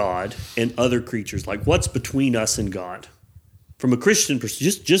descriptions of God and other creatures. Like, what's between us and God? From a Christian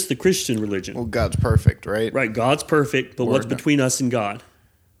perspective, just the Christian religion. Well, God's perfect, right? Right, God's perfect, but what's between us and God?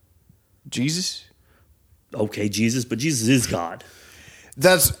 Jesus? Okay, Jesus, but Jesus is God.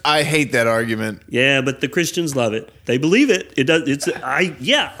 I hate that argument. Yeah, but the Christians love it. They believe it. I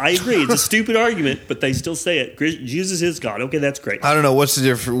agree. It's a stupid argument, but they still say it. Jesus is God. Okay, that's great. I don't know. What's the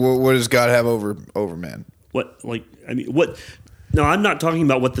difference? What does God have over man? What? No, I'm not talking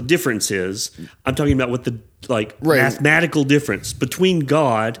about what the difference is. I'm talking about what the mathematical difference between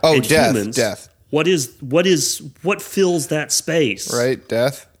God and humans. Death. What fills that space? Right,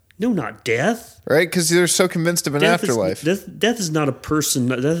 death. No, not death. right? Because they're so convinced of an afterlife. Death is not a person.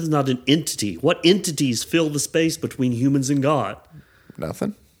 Death is not an entity. What entities fill the space between humans and God?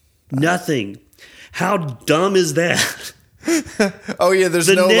 Nothing. Nothing. How dumb is that? Oh yeah, there's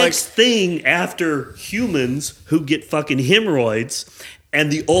The no next thing after humans who get fucking hemorrhoids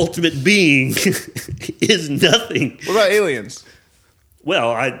and the ultimate being is nothing. What about aliens?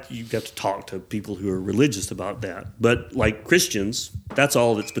 Well, you have to talk to people who are religious about that. But like Christians, that's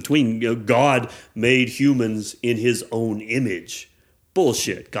all that's between. God made humans in his own image.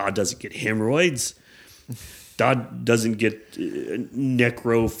 Bullshit. God doesn't get hemorrhoids. God doesn't get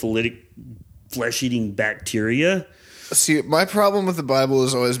necrophilitic flesh-eating bacteria. See, my problem with the Bible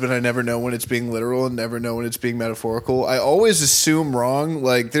has always been I never know when it's being literal and never know when it's being metaphorical. I always assume wrong.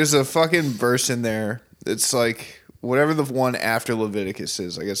 Like, there's a fucking verse in there. It's like whatever the one after Leviticus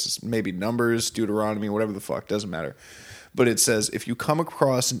is. I guess it's maybe Numbers, Deuteronomy, whatever the fuck. Doesn't matter. But it says, if you come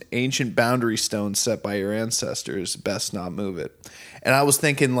across an ancient boundary stone set by your ancestors, best not move it. And I was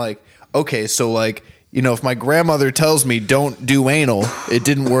thinking, like, okay, so, like, you know, if my grandmother tells me don't do anal, it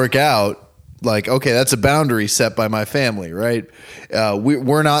didn't work out. Like, okay, that's a boundary set by my family, right?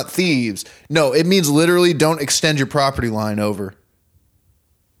 We're not thieves. No, it means literally don't extend your property line over.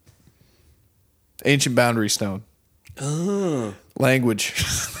 Ancient boundary stone. Oh. Language.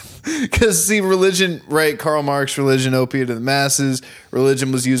 Because, see, religion, right? Karl Marx, religion, opiate of the masses.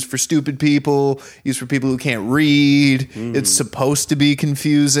 Religion was used for stupid people, used for people who can't read. It's supposed to be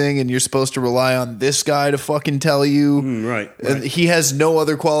confusing, and you're supposed to rely on this guy to fucking tell you. Right. And he has no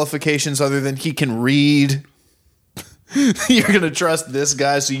other qualifications other than he can read. You're going to trust this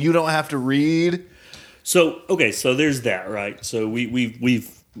guy so you don't have to read. So, okay, so there's that, right? So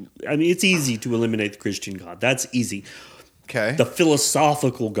we've I mean, it's easy to eliminate the Christian God. That's easy. Okay. The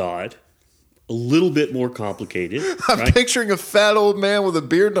philosophical God, a little bit more complicated. I'm right? picturing a fat old man with a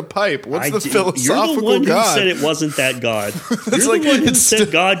beard and a pipe. What's the philosophical You're the one God? who said it wasn't that God. You're like- the one who it's said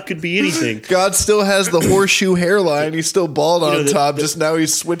still- God could be anything. God still has the horseshoe hairline. He's still bald on the- top. Just now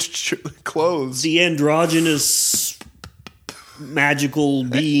he's switched clothes. The androgynous magical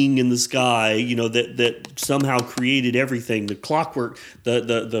being in the sky, you know, that somehow created everything. The clockwork,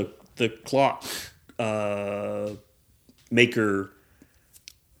 the clock maker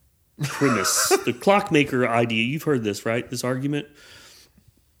premise, the clockmaker idea. You've heard this, right? This argument.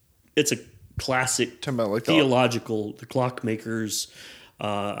 It's a classic Talking about like theological. The clockmakers,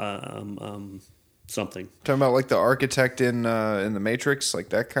 something. Talking about like the architect in the Matrix, like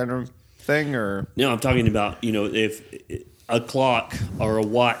that kind of thing, or No, I'm talking about, you know, if a clock or a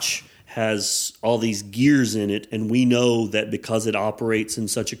watch has all these gears in it, and we know that because it operates in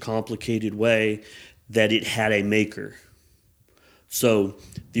such a complicated way that it had a maker. So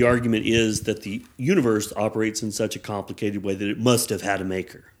the argument is that the universe operates in such a complicated way that it must have had a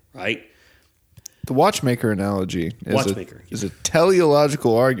maker, right? the watchmaker analogy Watchmaker, is a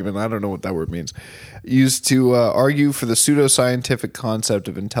teleological argument. I don't know what that word means. Used to argue for the pseudoscientific concept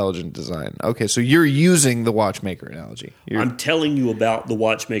of intelligent design. Okay, so you're using the watchmaker analogy. I'm telling you about the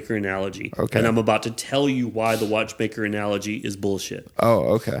watchmaker analogy. Okay. And I'm about to tell you why the watchmaker analogy is bullshit.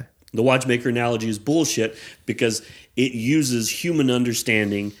 Oh, okay. The watchmaker analogy is bullshit because it uses human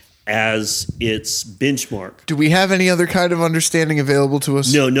understanding as its benchmark. Do we have any other kind of understanding available to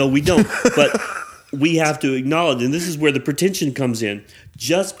us? No, we don't. But we have to acknowledge, and this is where the pretension comes in,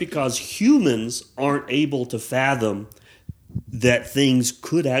 just because humans aren't able to fathom that things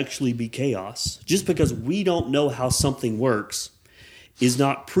could actually be chaos, just because we don't know how something works, is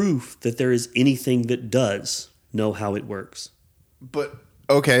not proof that there is anything that does know how it works. But,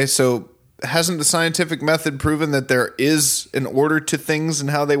 okay, so hasn't the scientific method proven that there is an order to things and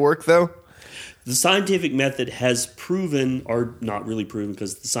how they work, though? The scientific method has proven, or not really proven,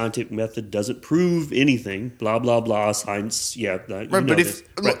 because the scientific method doesn't prove anything. Blah blah blah. Science, yeah. Right, but if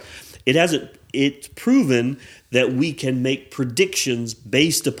right. It hasn't. It's proven that we can make predictions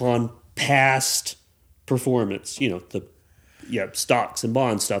based upon past performance. You know, stocks and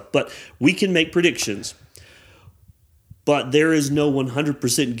bond stuff. But we can make predictions. But there is no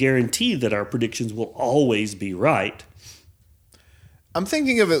 100% guarantee that our predictions will always be right. I'm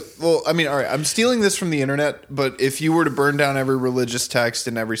thinking of it, well, I mean, all right, I'm stealing this from the internet, but if you were to burn down every religious text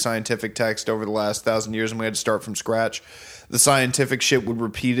and every scientific text over the last 1,000 years and we had to start from scratch, the scientific shit would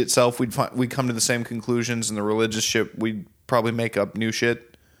repeat itself. We'd come to the same conclusions, and the religious shit, we'd probably make up new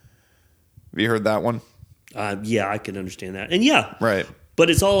shit. Have you heard that one? Yeah, I can understand that. And yeah. Right. But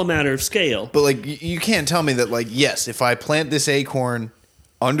it's all a matter of scale. But, like, you can't tell me that, like, yes, if I plant this acorn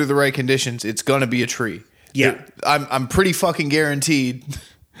under the right conditions, it's going to be a tree. Yeah. I'm pretty fucking guaranteed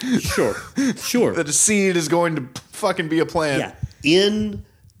Sure. that a seed is going to fucking be a plant. Yeah. In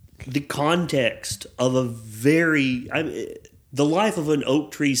the context of the life of an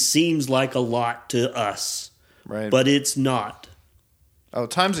oak tree seems like a lot to us, Right. but it's not. Oh,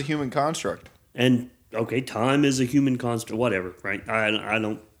 time's a human construct. And okay, time is a human construct, whatever, right? I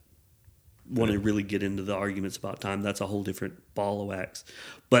don't want to really get into the arguments about time. That's a whole different ball of wax.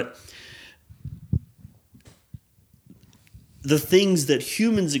 But the things that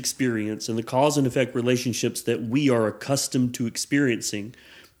humans experience and the cause and effect relationships that we are accustomed to experiencing,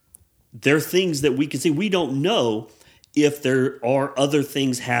 they're things that we can see. We don't know if there are other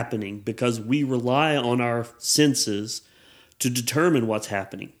things happening because we rely on our senses to determine what's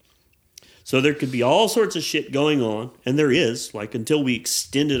happening. So there could be all sorts of shit going on, and there is, like until we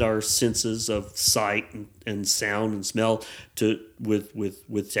extended our senses of sight and sound and smell to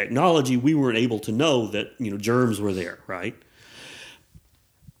with technology, we weren't able to know that germs were there, right?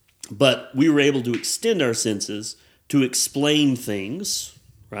 But we were able to extend our senses to explain things,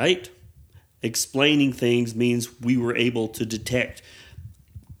 right? Explaining things means we were able to detect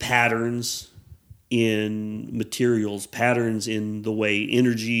patterns in materials, patterns in the way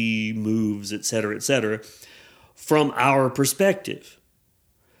energy moves, et cetera, from our perspective.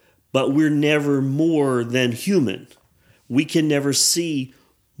 But we're never more than human. We can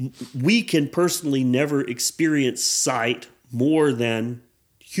personally never experience sight more than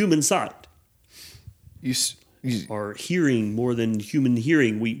human sight. Or hearing more than human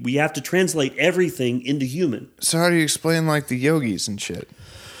hearing. We have to translate everything into human. So how do you explain like the yogis and shit?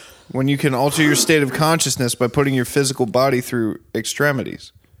 When you can alter your state of consciousness by putting your physical body through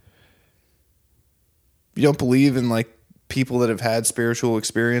extremities. You don't believe in like people that have had spiritual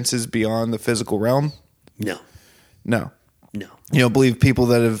experiences beyond the physical realm? No. You don't believe people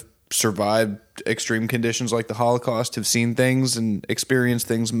that have survived extreme conditions like the Holocaust have seen things and experienced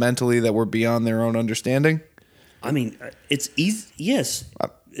things mentally that were beyond their own understanding? I mean, it's easy. Yes.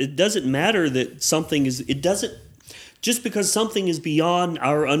 It doesn't matter that something is... It doesn't... Just because something is beyond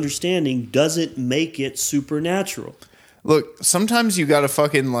our understanding doesn't make it supernatural. Look, sometimes you gotta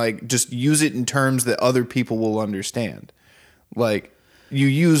fucking like just use it in terms that other people will understand. Like, you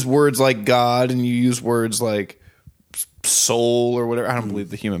use words like God and you use words like soul or whatever. I don't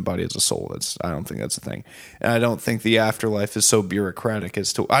believe the human body has a soul. I don't think that's a thing. And I don't think the afterlife is so bureaucratic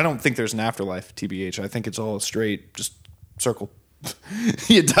as to... I don't think there's an afterlife, TBH. I think it's all straight, just circle.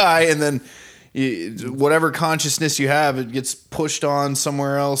 You die and then... whatever consciousness you have, it gets pushed on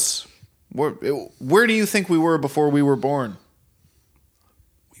somewhere else. Where do you think we were before we were born?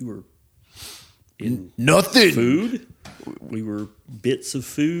 We were in nothing. Food. We were bits of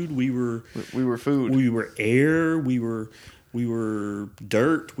food. We were food. We were air. We were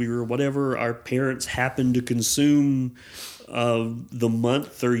dirt. We were whatever our parents happened to consume the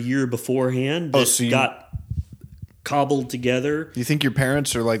month or year beforehand. That got cobbled together. You think your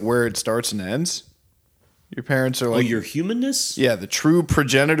parents are like where it starts and ends? Your parents are like... your humanness? Yeah, the true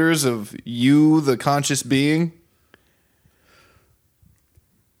progenitors of you, the conscious being.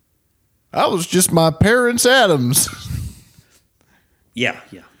 I was just my parents' atoms. Yeah.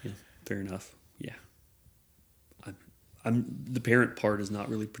 Fair enough. Yeah. I'm the parent part is not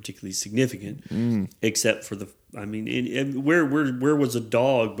really particularly significant, except for where was a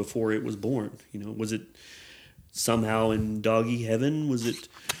dog before it was born? Was it somehow in doggy heaven? Was it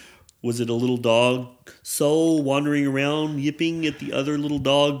a little dog soul wandering around yipping at the other little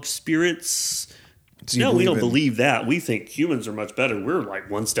dog spirits? No, we don't believe that. We think humans are much better. We're like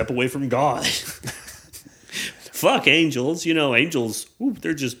one step away from God. Fuck angels. Angels,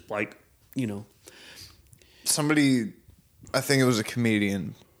 they're just like, Somebody, I think it was a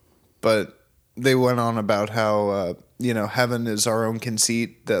comedian, but they went on about how, heaven is our own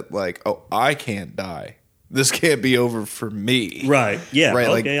conceit that like, oh, I can't die. This can't be over for me. Right. Yeah. Right.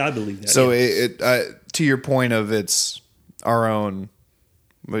 Okay. I believe that. So it to your point of it's our own.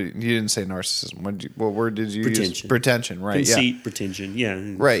 You didn't say narcissism. What word did you use? Pretension. Right. Conceit. Pretension.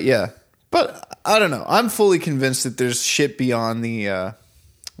 Yeah. Right. Yeah. But I don't know. I'm fully convinced that there's shit beyond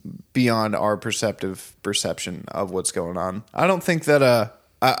beyond our perception of what's going on. I don't think that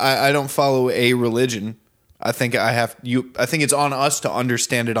I don't follow a religion. I think I think it's on us to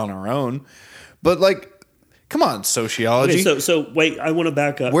understand it on our own. But like. Come on, sociology. Okay, so wait, I want to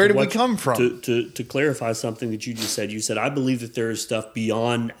back up. Where did we come from? To clarify something that you just said. You said, I believe that there is stuff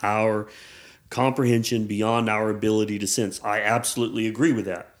beyond our comprehension, beyond our ability to sense. I absolutely agree with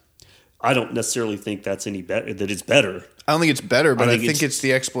that. I don't necessarily think that's any better, that it's better. I don't think it's better, but I think it's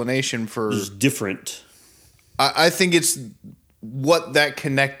the explanation for... It's different. I think it's what that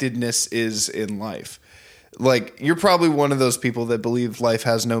connectedness is in life. Like, you're probably one of those people that believe life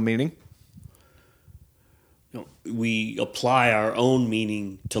has no meaning. we apply our own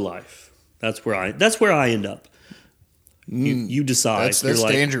meaning to life. That's where I end up. You decide. That's You're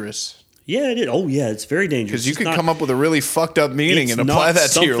like, dangerous. Yeah, it is. Oh, yeah, it's very dangerous. Because you can come up with a really fucked up meaning it's and apply not that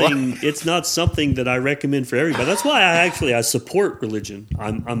to your life. something- It's not something that I recommend for everybody. That's why I support religion.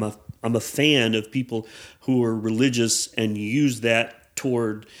 I'm a fan of people who are religious and use that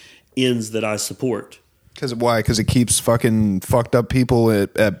toward ends that I support. Because why? Because it keeps fucking fucked up people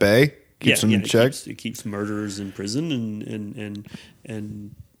at bay. Keeps them in check. It keeps murderers in prison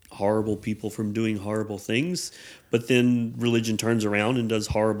and horrible people from doing horrible things. But then religion turns around and does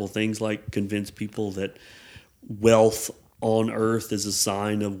horrible things like convince people that wealth on earth is a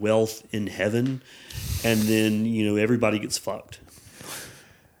sign of wealth in heaven, and then everybody gets fucked.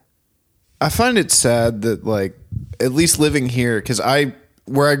 I find it sad that, like, at least living here, because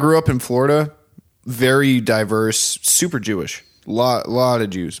where I grew up in Florida, very diverse, super Jewish, lot of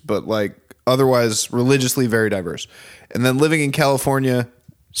Jews, but like otherwise religiously very diverse. And then living in California,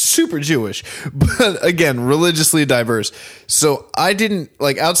 super Jewish, but again, religiously diverse. So I didn't,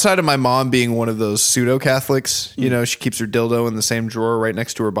 like, outside of my mom being one of those pseudo Catholics, she keeps her dildo in the same drawer right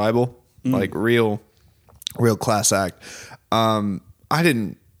next to her Bible, like real class act.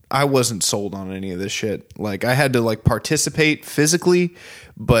 I wasn't sold on any of this shit. Like, I had to, like, participate physically,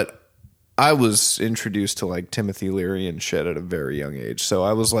 but I was introduced to, like, Timothy Leary and shit at a very young age. So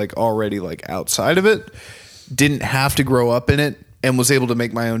I was, like, already, like, outside of it, didn't have to grow up in it, and was able to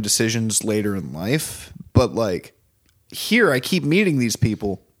make my own decisions later in life. But, like, here I keep meeting these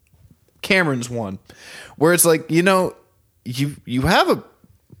people. Cameron's one. Where it's like, you have a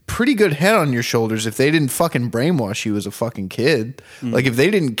pretty good head on your shoulders if they didn't fucking brainwash you as a fucking kid. Like, if they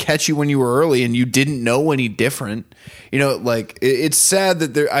didn't catch you when you were early and you didn't know any different, like, it's sad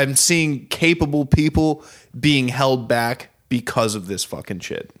that I'm seeing capable people being held back because of this fucking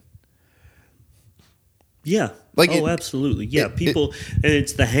shit. Yeah. Like, absolutely. Yeah. People, and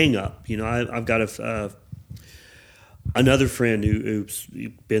it's the hang up. I've got another friend who's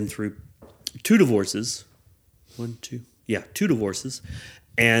been through 2 divorces. 2 divorces.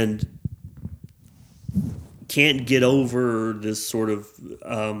 And can't get over this sort of,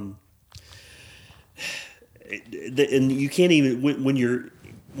 and you can't even when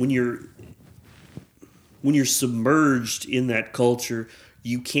you're submerged in that culture,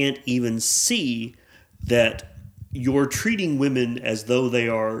 you can't even see that you're treating women as though they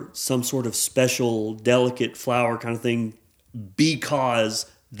are some sort of special, delicate flower kind of thing, because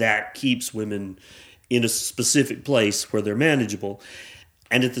that keeps women in a specific place where they're manageable.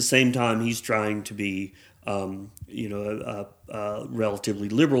 And at the same time, he's trying to be, a relatively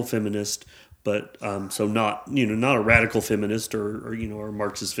liberal feminist, but so not a radical feminist or a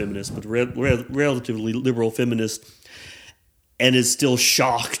Marxist feminist, but relatively liberal feminist, and is still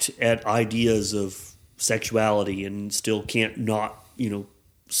shocked at ideas of sexuality and still can't not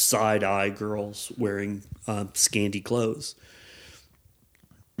side eye girls wearing scanty clothes.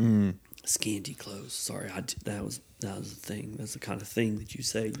 Scanty clothes. Sorry, that was the thing. That's the kind of thing that you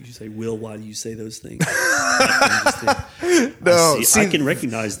say. You say, Will, why do you say those things? I can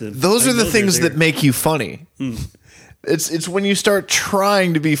recognize them. Those are the things that make you funny. It's when you start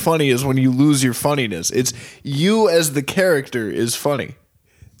trying to be funny is when you lose your funniness. It's you as the character is funny.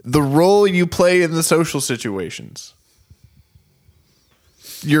 The role you play in the social situations.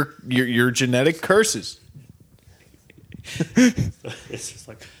 Your genetic curses. It's just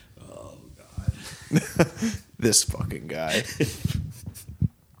like, oh God. This fucking guy.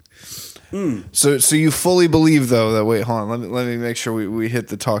 So you fully believe, though, that, wait, hold on, let me make sure we hit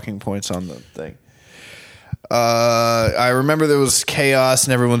the talking points on the thing. I remember there was chaos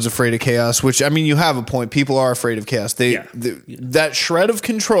and everyone's afraid of chaos, which, I mean, you have a point. People are afraid of chaos. That shred of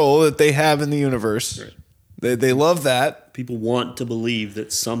control that they have in the universe, right. They love that. People want to believe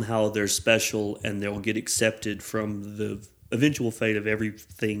that somehow they're special and they'll get accepted from the eventual fate of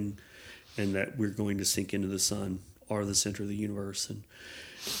everything, and that we're going to sink into the sun or the center of the universe and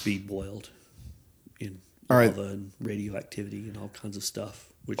be boiled in lava and radioactivity and all kinds of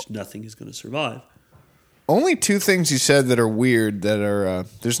stuff, which nothing is going to survive. Only 2 things you said that are weird, that are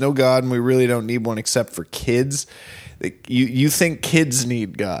there's no God and we really don't need one except for kids. You think kids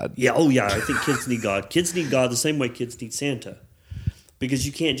need God? Yeah, I think kids need God. Kids need God the same way kids need Santa, because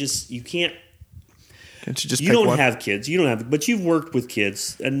you don't have kids. But you've worked with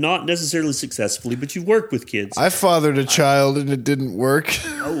kids, and not necessarily successfully, but you've worked with kids. I fathered a child and it didn't work.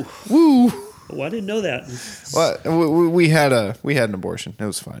 Oh, woo! Oh, I didn't know that. Well, we had an abortion. It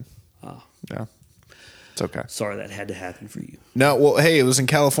was fine. Oh, yeah, it's okay. Sorry that had to happen for you. No, well, hey, it was in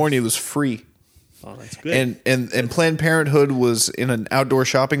California. It was free. Oh, that's good. And Planned Parenthood was in an outdoor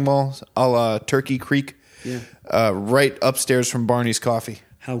shopping mall, a la Turkey Creek. Yeah. right upstairs from Barney's Coffee.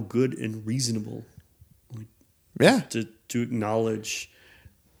 How good and reasonable. Yeah. To acknowledge,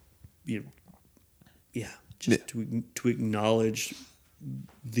 to acknowledge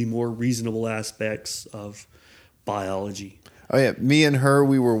the more reasonable aspects of biology. Oh, yeah. Me and her,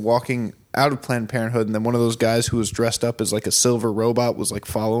 we were walking out of Planned Parenthood, and then one of those guys who was dressed up as like a silver robot was like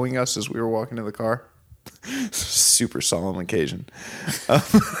following us as we were walking to the car. Super solemn occasion.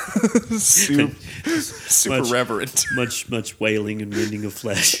 Super reverent. Much wailing and rending of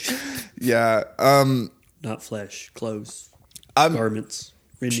flesh. Yeah. Not flesh, clothes, I'm- garments,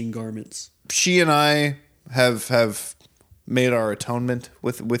 rending garments. She and I have made our atonement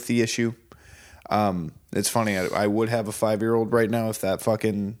with the issue. It's funny. I would have a 5-year-old right now if that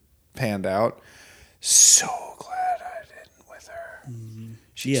fucking panned out. So glad I didn't with her. Mm-hmm.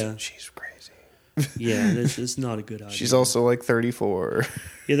 She's crazy. Yeah, this is not a good idea. She's also like 34.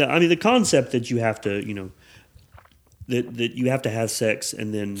 Yeah, I mean the concept that you have to, that you have to have sex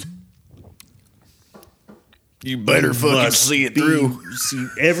and then You better fucking must see it through. see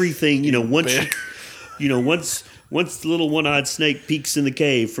everything. Once the little one-eyed snake peeks in the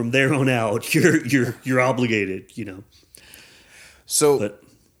cave, from there on out, you're obligated. So But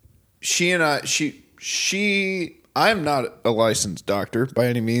she and I, I'm not a licensed doctor by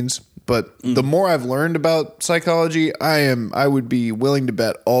any means, but the more I've learned about psychology, I would be willing to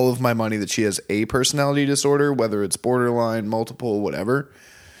bet all of my money that she has a personality disorder, whether it's borderline, multiple, whatever.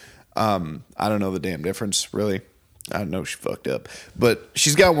 I don't know the damn difference, really. I don't know, she fucked up. But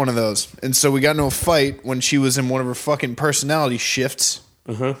she's got one of those. And so we got into a fight when she was in one of her fucking personality shifts.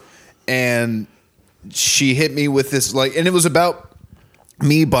 And she hit me with this, and it was about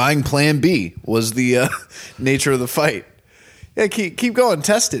me buying Plan B was the nature of the fight. Yeah, keep going.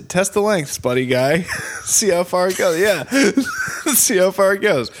 Test it. Test the lengths, buddy guy. See how far it goes. Yeah. See how far it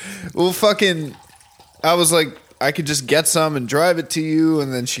goes. Well, I was like, I could just get some and drive it to you.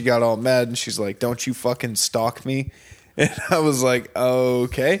 And then she got all mad and she's like, don't you fucking stalk me. And I was like,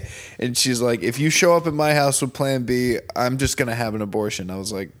 okay. And she's like, if you show up at my house with Plan B, I'm just going to have an abortion. I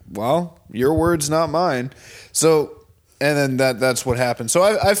was like, well, your words, not mine. So, and then that's what happened. So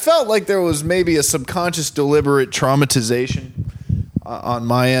I felt like there was maybe a subconscious, deliberate traumatization on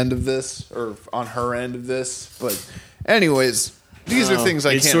my end of this, or on her end of this. But anyways, these are things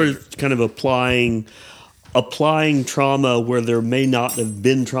I can't... It's sort of kind of applying trauma where there may not have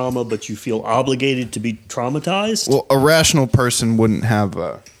been trauma, but you feel obligated to be traumatized. Well, a rational person wouldn't have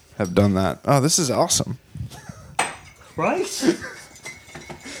done that. Oh, this is awesome. Right?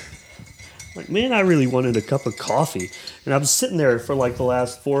 Like, man, I really wanted a cup of coffee. And I was sitting there for like the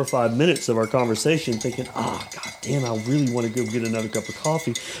last 4 or 5 minutes of our conversation thinking, god damn, I really want to go get another cup of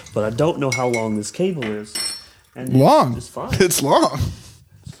coffee, but I don't know how long this cable is. And Long. It's fine. It's long.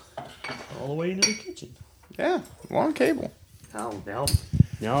 All the way into the kitchen. Yeah, long cable. Now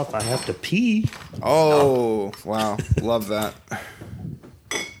if I have to pee. Oh, wow. Love that.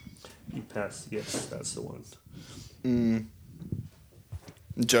 You pass. Yes, that's the one.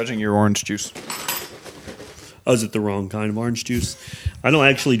 Judging your orange juice. Oh, is it the wrong kind of orange juice? I don't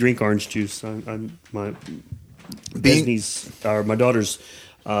actually drink orange juice. My daughter's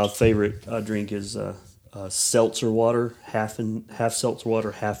favorite drink is seltzer water, half seltzer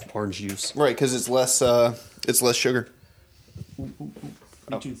water, half orange juice. Right, because it's less sugar. Me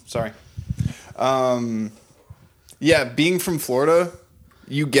too. Sorry. Yeah, being from Florida,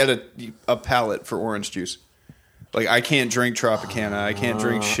 you get a palate for orange juice. Like, I can't drink Tropicana. I can't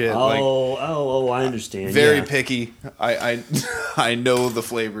drink shit. I understand. Very picky. I know the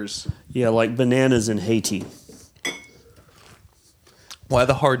flavors. Yeah, like bananas in Haiti. Why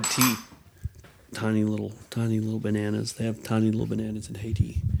the hard tea? Tiny little bananas. They have tiny little bananas in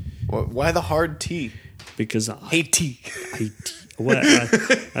Haiti. Why the hard tea? Because Haiti.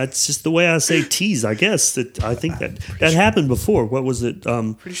 That's just the way I say teas, I guess. I think that happened before. What was it?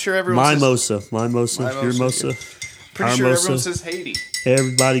 Pretty sure everyone Mimosa. says... Mimosa. Your Mosa. Yeah. Pretty sure everyone says Haiti.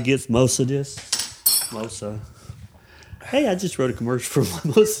 Everybody gets Mosa this. Mosa. Hey, I just wrote a commercial for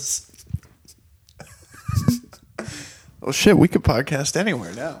Mimosas. Well, shit, we could podcast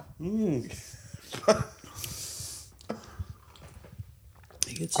anywhere now.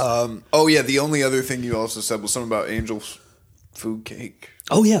 Oh, yeah, the only other thing you also said was something about Angel's food cake.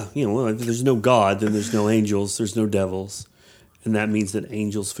 Oh, yeah. If there's no God, then there's no angels, there's no devils. And that means that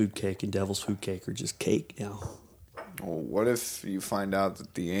Angel's food cake and Devil's food cake are just cake now. Well, what if you find out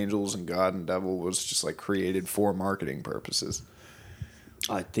that the angels and God and devil was just like created for marketing purposes?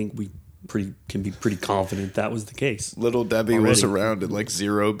 I think we can be pretty confident that was the case. Little Debbie was around at like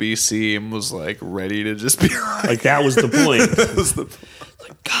 0 BC and was like ready to just be like that was the point.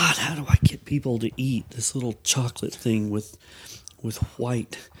 Like, God, how do I get people to eat this little chocolate thing with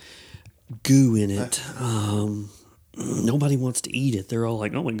white goo in it. Nobody wants to eat it. They're all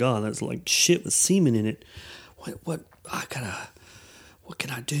like, "Oh my god, that's like shit with semen in it." What can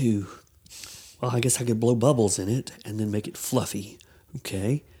I do? Well, I guess I could blow bubbles in it and then make it fluffy.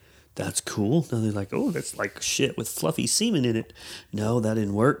 Okay, that's cool. Now they're like, "Oh, that's like shit with fluffy semen in it." No, that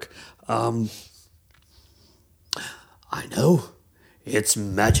didn't work. I know. It's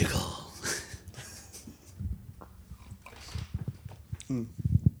magical.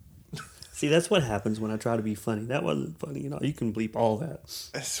 See, that's what happens when I try to be funny. That wasn't funny. You can bleep all that.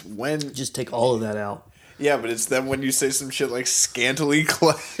 It's when... Just take all of that out. Yeah, but it's then when you say some shit like scantily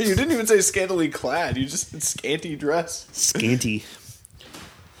clad. You didn't even say scantily clad. You just said scanty dress. Scanty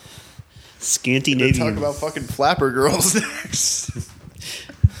navy. Talk about fucking flapper girls next.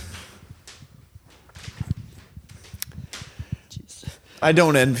 I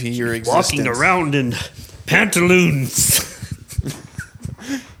don't envy your existence. Walking around in pantaloons.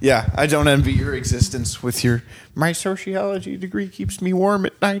 Yeah, I don't envy your existence with your... My sociology degree keeps me warm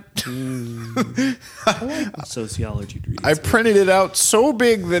at night. I like the sociology degree. I printed it out so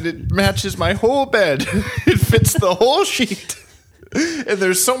big that it matches my whole bed. It fits the whole sheet. And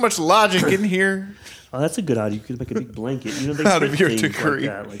there's so much logic in here. Oh, that's a good idea. You could make a big blanket. They out of your things degree.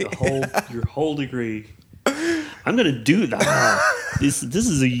 like that, your whole degree. I'm gonna do that. This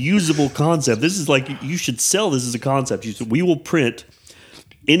is a usable concept. This is like you should sell this as a concept. We will print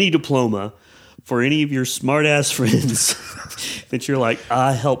any diploma for any of your smart ass friends that you're like,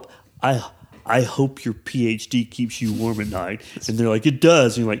 I hope your PhD keeps you warm at night. And they're like, it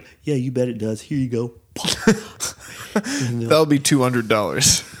does. And you're like, yeah, you bet it does. Here you go. That'll be $200.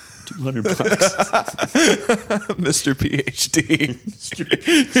 $200. Mr. PhD.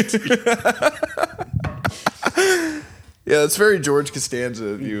 Yeah, it's very George Costanza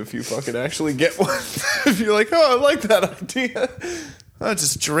of you if you fucking actually get one. If you're like, oh, I like that idea. Oh,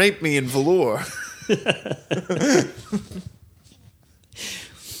 just drape me in velour.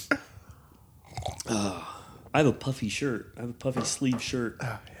 I have a puffy shirt. I have a puffy sleeve shirt.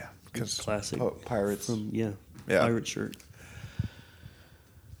 Oh, yeah. Because classic. Pirates. Yeah. Pirate shirt.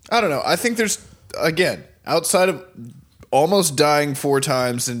 I don't know. I think there's, again, outside of almost dying 4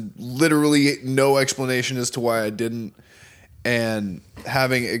 times and literally no explanation as to why I didn't, and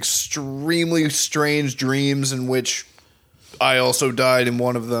having extremely strange dreams in which I also died in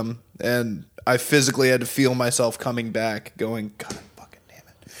one of them, and I physically had to feel myself coming back going, God fucking damn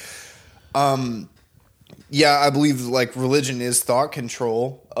it. Yeah, I believe like religion is thought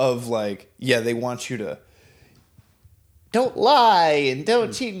control of like, yeah, they want you to don't lie and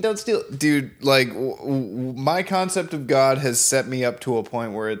don't cheat and don't steal. Dude, like my concept of God has set me up to a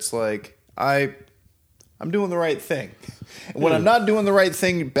point where it's like I'm doing the right thing. And when I'm not doing the right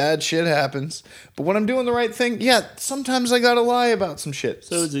thing, bad shit happens. But when I'm doing the right thing, yeah, sometimes I gotta lie about some shit.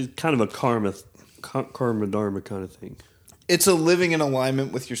 So it's kind of a karma dharma kind of thing. It's a living in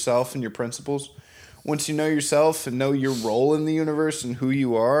alignment with yourself and your principles. Once you know yourself and know your role in the universe and who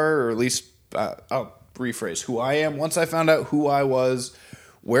you are, or at least I'll rephrase who I am. Once I found out who I was,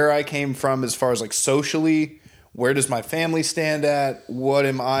 where I came from as far as like socially, where does my family stand at, what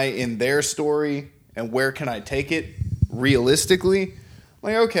am I in their story, and where can I take it realistically?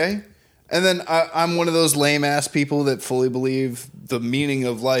 Like, okay. And then I'm one of those lame ass people that fully believe the meaning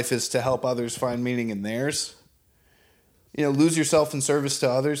of life is to help others find meaning in theirs. Lose yourself in service to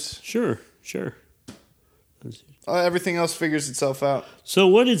others. Sure. Everything else figures itself out. So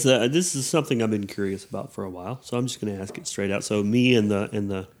what is that? This is something I've been curious about for a while. So I'm just going to ask it straight out. So me and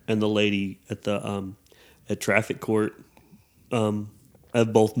the lady at the at traffic court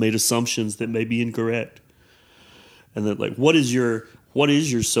have both made assumptions that may be incorrect. And that, like, what is your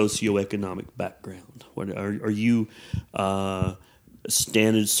socioeconomic background? What are you a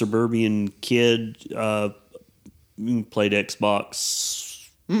standard suburban kid? Played Xbox.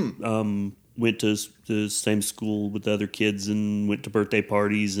 Went to the same school with the other kids and went to birthday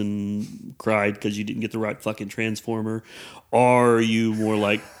parties and cried because you didn't get the right fucking Transformer? Or are you more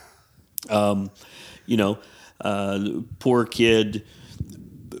like, poor kid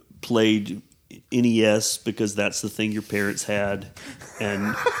played NES because that's the thing your parents had,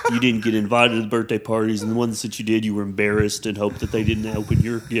 and you didn't get invited to the birthday parties, and the ones that you did, you were embarrassed and hoped that they didn't open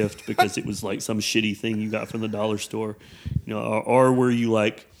your gift because it was like some shitty thing you got from the dollar store? Or were you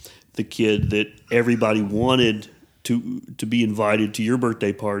like the kid that everybody wanted to be invited to your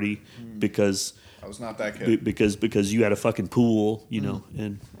birthday party because I was not that kid. Because you had a fucking pool,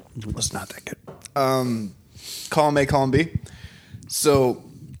 and I was not that kid. Column A, column B. So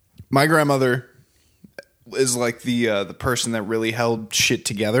my grandmother is like the person that really held shit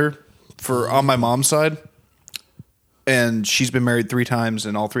together for on my mom's side, and she's been married 3 times,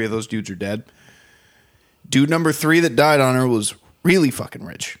 and all 3 of those dudes are dead. Dude number 3 that died on her was really fucking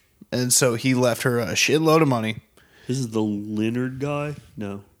rich, and so he left her a shitload of money. This is the Leonard guy?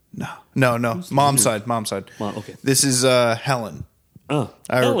 No. No. Mom's side. Mom, okay. This is Helen. Oh,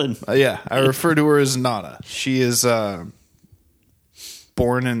 Helen. I refer to her as Nana. She is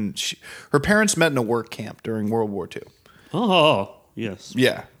born in. Her parents met in a work camp during World War II. Oh, yes.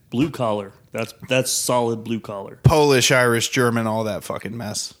 Yeah, Blue collar. That's solid blue collar. Polish, Irish, German, all that fucking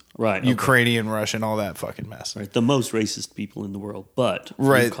mess. Right. Ukrainian, Russian, all that fucking mess. Right. The most racist people in the world, but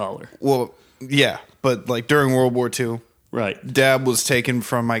blue collar. Well, yeah, but like during World War II. Right. Dad was taken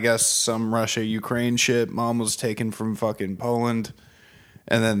from, I guess, some Russia, Ukraine shit. Mom was taken from fucking Poland.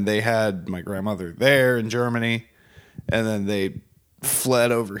 And then they had my grandmother there in Germany. And then they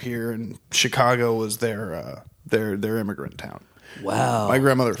fled over here, and Chicago was their immigrant town. Wow. My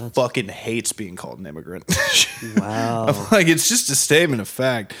grandmother fucking hates being called an immigrant. Wow. I'm like, it's just a statement of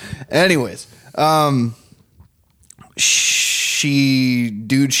fact. Anyways, she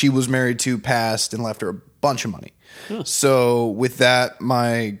was married to passed and left her a bunch of money. Huh. So with that,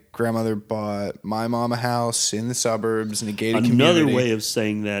 my grandmother bought my mom a house in the suburbs in a gated community. Another way of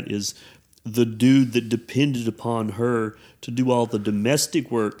saying that is the dude that depended upon her to do all the domestic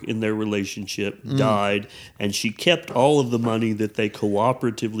work in their relationship died, and she kept all of the money that they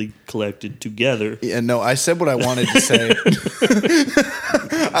cooperatively collected together. Yeah, no, I said what I wanted to say.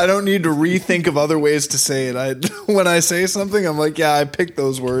 I don't need to rethink of other ways to say it. When I say something, I'm like, yeah, I picked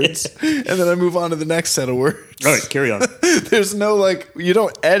those words, and then I move on to the next set of words. All right, carry on. There's no, like, you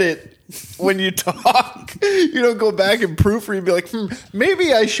don't edit when you talk. You don't go back and proofread and be like,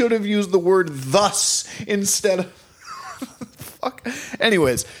 maybe I should have used the word thus instead of... Fuck.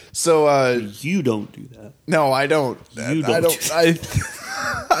 Anyways, so... you don't do that. No, I don't. You don't.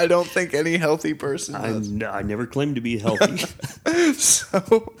 I don't think any healthy person does. I never claimed to be healthy.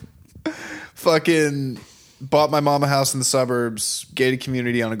 So, fucking bought my mom a house in the suburbs, gated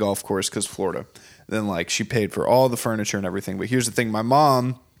community on a golf course because Florida. Then, like, she paid for all the furniture and everything. But here's the thing. My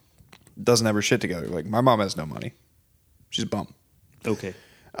mom doesn't have her shit together. Like, my mom has no money. She's a bum. Okay.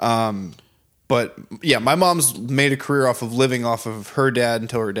 But, yeah, my mom's made a career off of living off of her dad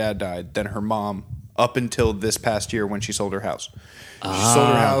until her dad died. Then her mom up until this past year when she sold her house. She sold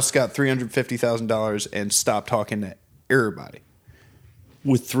her house, got $350,000, and stopped talking to everybody.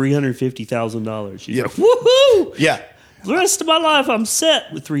 With $350,000. She's Yeah. like, woohoo! Yeah. The rest of my life, I'm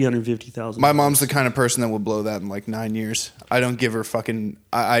set with $350,000. My mom's the kind of person that would blow that in like 9 years. I don't give her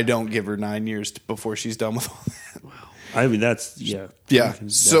 9 years before she's done with all that. Wow. I mean, that's, yeah. Yeah.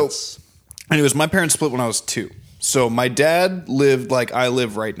 So, anyways, my parents split when I was 2. So my dad lived like I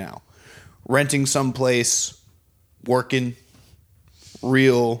live right now. Renting someplace, working,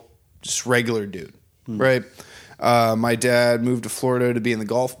 real, just regular dude, right? My dad moved to Florida to be in the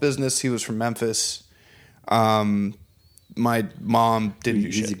golf business. He was from Memphis. My mom didn't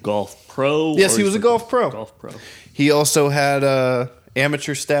do shit. He's a golf pro? Yes, he was a golf pro. Golf pro. He also had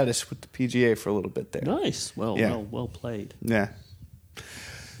amateur status with the PGA for a little bit there. Nice. Well played. Yeah.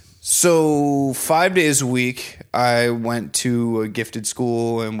 So 5 days a week, I went to a gifted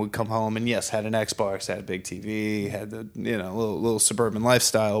school and would come home and yes, had an Xbox, had a big TV, had the little suburban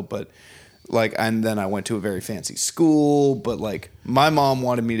lifestyle, but like, and then I went to a very fancy school, but like my mom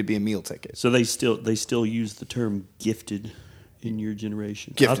wanted me to be a meal ticket. So they still use the term gifted in your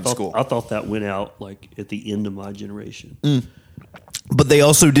generation. Gifted school. I thought that went out like at the end of my generation. But they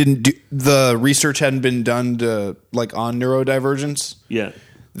also didn't do the research hadn't been done to like on neurodivergence. Yeah.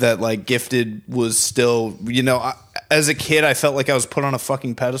 That like gifted was still, as a kid, I felt like I was put on a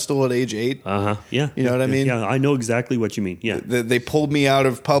fucking pedestal at age 8. Yeah. You know what I mean? Yeah, I know exactly what you mean. Yeah. They pulled me out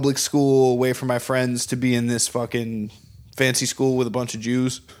of public school, away from my friends, to be in this fucking fancy school with a bunch of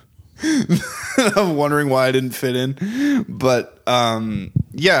Jews. I'm wondering why I didn't fit in. But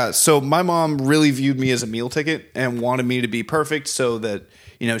yeah, so my mom really viewed me as a meal ticket and wanted me to be perfect so that,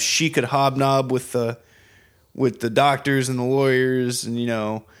 she could hobnob with the doctors and the lawyers and,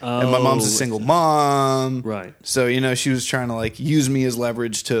 and my mom's a single mom. Right. So, she was trying to like use me as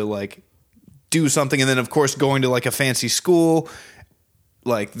leverage to like do something. And then of course going to like a fancy school,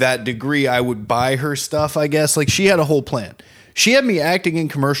 like that degree, I would buy her stuff, I guess. Like she had a whole plan. She had me acting in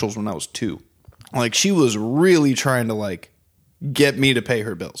commercials when I was 2. Like she was really trying to like get me to pay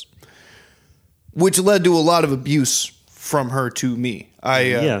her bills, which led to a lot of abuse from her to me.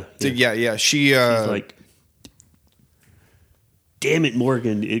 She's like, damn it,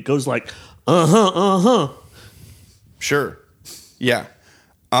 Morgan. It goes like, Sure.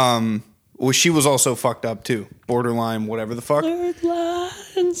 Well, she was also fucked up too. Borderline, whatever the fuck. Blurred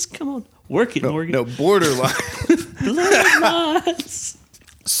lines. Come on. Work it, Morgan. No, borderline. Blurred lines.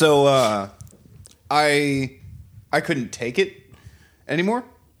 So I couldn't take it anymore.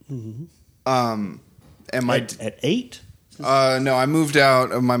 Mm-hmm. And my At 8? no, I moved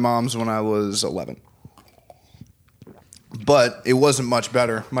out of my mom's when I was 11. But it wasn't much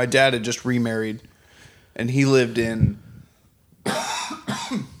better. My dad had just remarried, and he lived in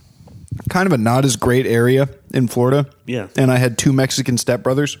kind of a not as great area in Florida. Yeah. And I had 2 Mexican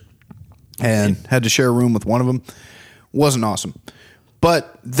stepbrothers and had to share a room with one of them. Wasn't awesome.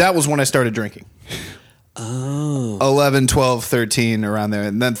 But that was when I started drinking. Oh. 11, 12, 13, around there.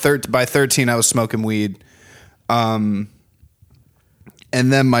 And then by 13, I was smoking weed. And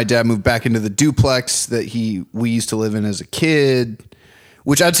then my dad moved back into the duplex that we used to live in as a kid,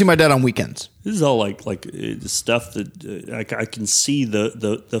 which I'd see my dad on weekends. This is all like stuff that I can see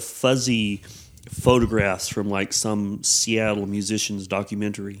the fuzzy photographs from like some Seattle musician's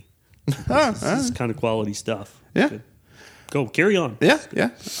documentary. This is kind of quality stuff. Yeah. Good. Go, carry on. Yeah.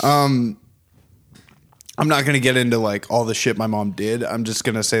 I'm not going to get into like all the shit my mom did. I'm just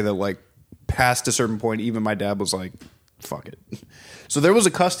going to say that like past a certain point, even my dad was like, fuck it. So there was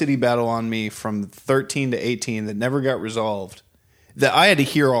a custody battle on me from 13 to 18 that never got resolved that I had to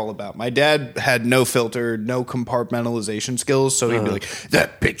hear all about. My dad had no filter, no compartmentalization skills. So he'd be like,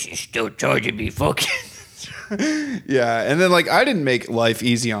 that bitch is still charging me fucking. Yeah. And then like, I didn't make life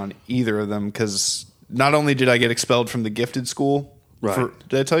easy on either of them because not only did I get expelled from the gifted school, right?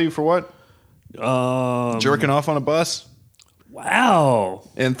 Did I tell you for what? Jerking off on a bus. Wow.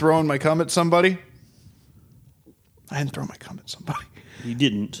 And throwing my cum at somebody. I didn't throw my cum at somebody. You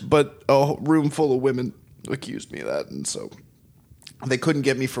didn't. But a room full of women accused me of that. And so they couldn't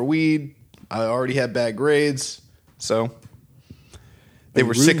get me for weed. I already had bad grades. So they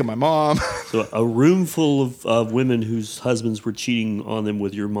were sick of my mom. So a room full of women whose husbands were cheating on them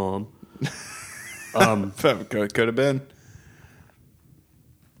with your mom. Could have been.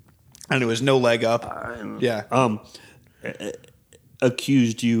 And it was no leg up. Yeah.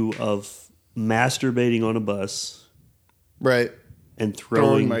 Accused you of masturbating on a bus. Right. And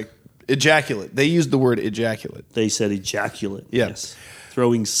throwing my ejaculate. They used the word ejaculate. They said ejaculate. Yeah. Yes.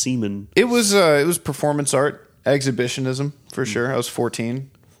 Throwing semen. It was performance art, exhibitionism for sure. I was 14,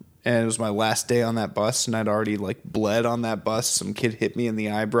 and it was my last day on that bus, and I'd already like bled on that bus. Some kid hit me in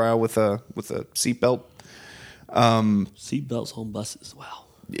the eyebrow with a seatbelt. Seatbelts on buses. Wow.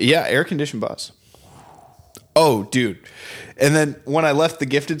 Yeah, air conditioned bus. Oh, dude! And then when I left the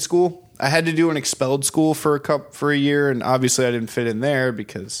gifted school, I had to do an expelled school for a year, and obviously I didn't fit in there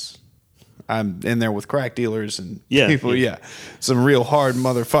because I'm in there with crack dealers and people. Yeah, some real hard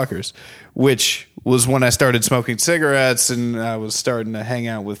motherfuckers. Which was when I started smoking cigarettes, and I was starting to hang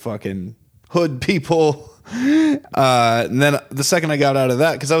out with fucking hood people. And then the second I got out of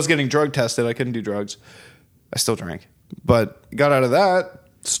that, because I was getting drug tested, I couldn't do drugs. I still drank, but got out of that.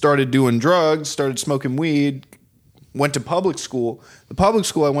 Started doing drugs, started smoking weed, went to public school. The public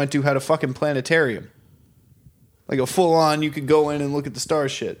school I went to had a fucking planetarium. Like a full-on, you could go in and look at the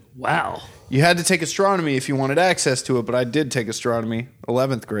stars shit. Wow. You had to take astronomy if you wanted access to it, but I did take astronomy,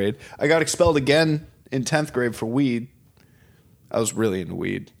 11th grade. I got expelled again in 10th grade for weed. I was really into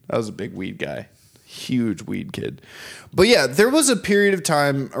weed. I was a big weed guy. Huge weed kid. But yeah, there was a period of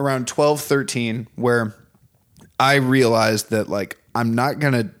time around 12, 13 where I realized that like I'm not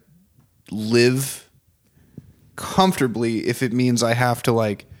going to live comfortably if it means I have to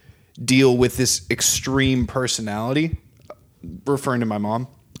like deal with this extreme personality, referring to my mom.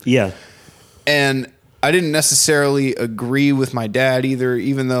 Yeah. And I didn't necessarily agree with my dad either,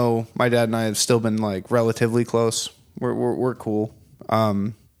 even though my dad and I have still been like relatively close. We're cool.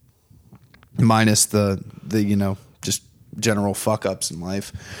 Minus the just general fuck ups in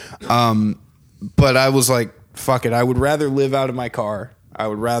life. But I was like, fuck it. I would rather live out of my car. I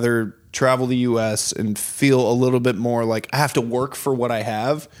would rather travel the U.S. and feel a little bit more like I have to work for what I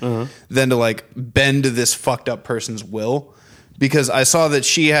have than to like bend to this fucked up person's will. Because I saw that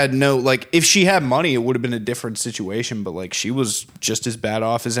she had if she had money, it would have been a different situation. But like she was just as bad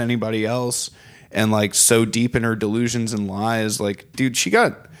off as anybody else, and like so deep in her delusions and lies. Like, dude, she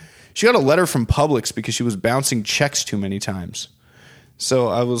got a letter from Publix because she was bouncing checks too many times. So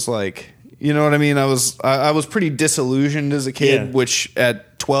I was like, you know what I mean? I was pretty disillusioned as a kid, which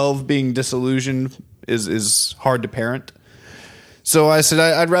at 12 being disillusioned is hard to parent. So I said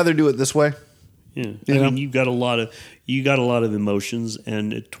I'd rather do it this way. Yeah, I mean, you got a lot of emotions,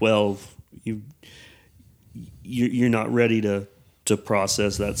 and at 12, you're not ready to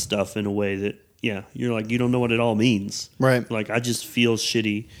process that stuff in a way that you're like you don't know what it all means. Right. Like I just feel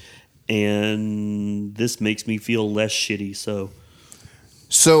shitty, and this makes me feel less shitty.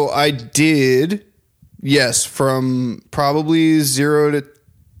 So I did, yes, from probably 0 to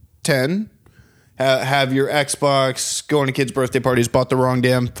 10. Have your Xbox, going to kids' birthday parties, bought the wrong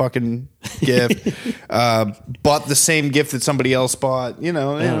damn fucking gift, bought the same gift that somebody else bought, you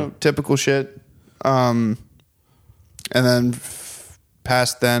know, typical shit. And then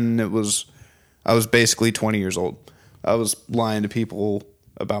past then, I was basically 20 years old. I was lying to people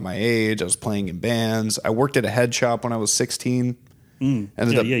about my age. I was playing in bands. I worked at a head shop when I was 16.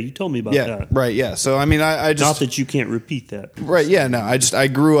 You told me about that. Right, yeah. So, I mean, I just... Not that you can't repeat that. Right, yeah, no. I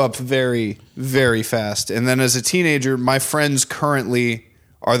grew up very, very fast. And then as a teenager, my friends currently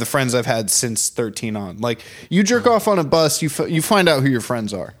are the friends I've had since 13 on. Like, you jerk off on a bus, you find out who your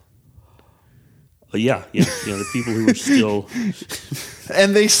friends are. Yeah, the people who are still...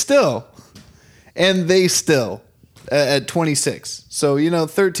 And they still, at 26. So,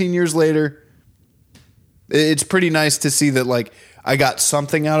 13 years later, it's pretty nice to see that, like, I got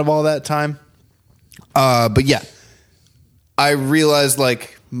something out of all that time. But yeah, I realized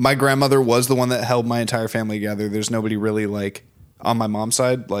like my grandmother was the one that held my entire family together. There's nobody really like on my mom's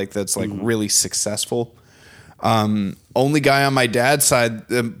side, like that's like really successful. Only guy on my dad's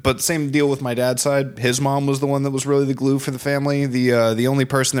side, but same deal with my dad's side. His mom was the one that was really the glue for the family. The only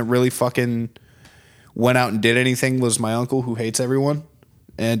person that really fucking went out and did anything was my uncle, who hates everyone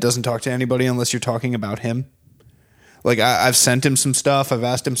and doesn't talk to anybody unless you're talking about him. Like, I've sent him some stuff. I've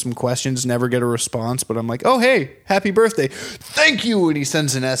asked him some questions, never get a response. But I'm like, oh, hey, happy birthday. Thank you. And he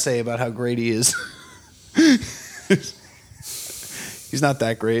sends an essay about how great he is. He's not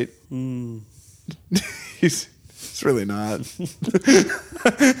that great. He's really not.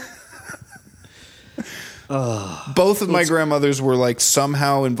 Both of my grandmothers were, like,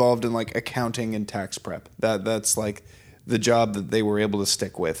 somehow involved in, like, accounting and tax prep. That's, like, the job that they were able to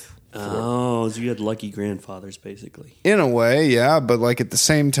stick with. Oh, so you had lucky grandfathers, basically. In a way, yeah, but like at the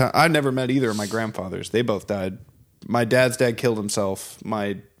same time, I never met either of my grandfathers. They both died. My dad's dad killed himself.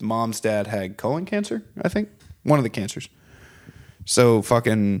 My mom's dad had colon cancer, I think. One of the cancers. So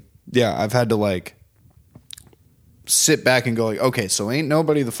fucking, yeah, I've had to like sit back and go like, okay, so ain't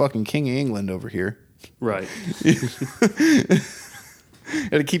nobody the fucking king of England over here. Right.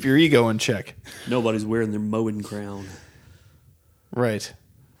 Got to keep your ego in check. Nobody's wearing their mowing crown. Right.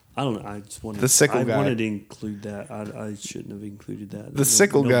 I don't know. I just wanted the sickle guy. I wanted to include that. I shouldn't have included that. The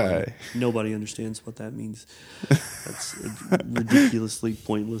sickle guy. Nobody understands what that means. That's a ridiculously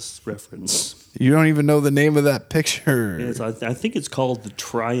pointless reference. You don't even know the name of that picture. Yes, I think it's called the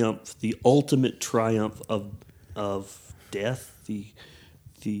triumph, the ultimate triumph of death,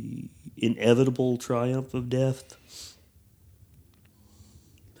 the inevitable triumph of death.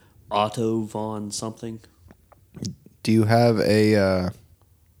 Otto von something. Do you have a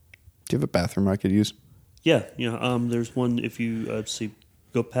bathroom I could use? Yeah. There's one. If you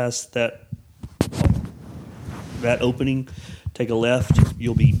go past that opening, take a left,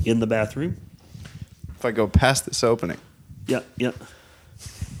 you'll be in the bathroom. If I go past this opening. Yeah.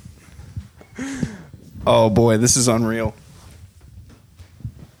 Oh boy, this is unreal.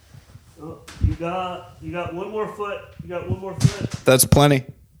 Oh, you got one more foot. You got one more foot. That's plenty.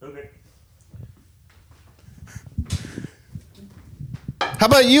 Okay. How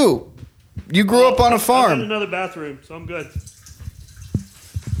about you? You grew up on a farm. I got another bathroom, so I'm good.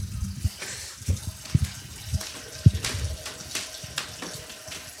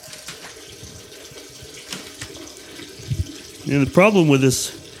 And the problem with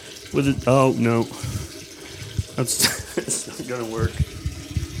it. Oh no, that's not gonna work.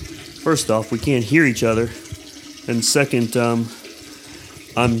 First off, we can't hear each other, and second,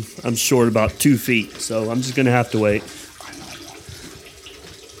 I'm short about 2 feet, so I'm just gonna have to wait.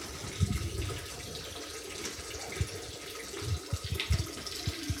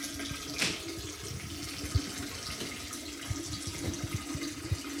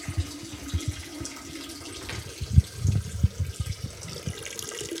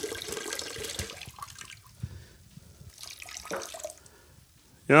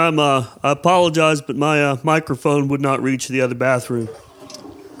 I apologize, but my microphone would not reach the other bathroom.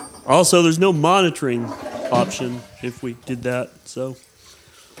 Also, there's no monitoring option if we did that, so.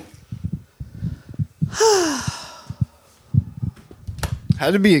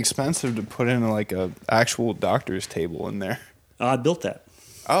 Had to be expensive to put in like a actual doctor's table in there. I built that.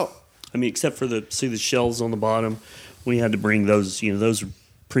 Oh. I mean, except for the shelves on the bottom, we had to bring those, those are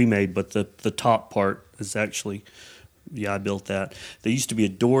pre-made, but the top part is actually... Yeah, I built that. There used to be a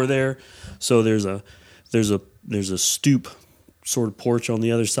door there, so there's a stoop sort of porch on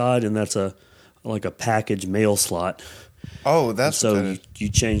the other side, and that's like a package mail slot. Oh, that's So what that is. you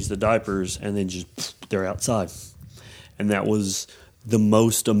change the diapers and then just they're outside. And that was the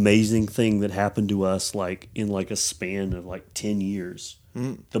most amazing thing that happened to us, like in like a span of like 10 years.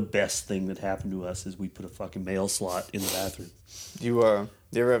 The best thing that happened to us is we put a fucking mail slot in the bathroom. You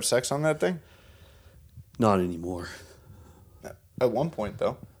ever have sex on that thing? Not anymore. At one point,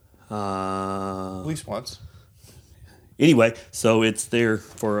 though. Uh, At least once. anyway, so it's there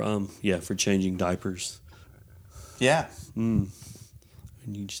for for changing diapers. Yeah. And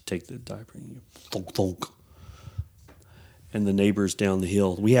you just take the diaper and you thunk thunk. And the neighbors down the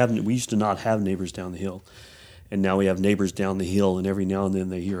hill. We used to not have neighbors down the hill. And now we have neighbors down the hill, and every now and then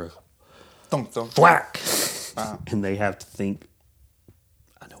they hear a Thunk, thunk. thwack. Wow. And they have to think,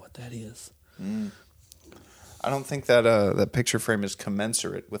 I know what that is. I don't think that picture frame is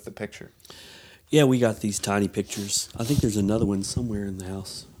commensurate with the picture. Yeah, we got these tiny pictures. I think there's another one somewhere in the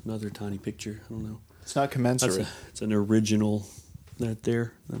house. Another tiny picture. I don't know. It's not commensurate. It's an original. That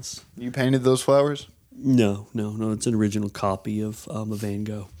there. That's You painted those flowers? no. It's an original copy of a Van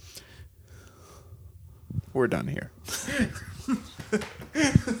Gogh. We're done here.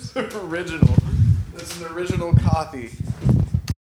 It's original. That's an original copy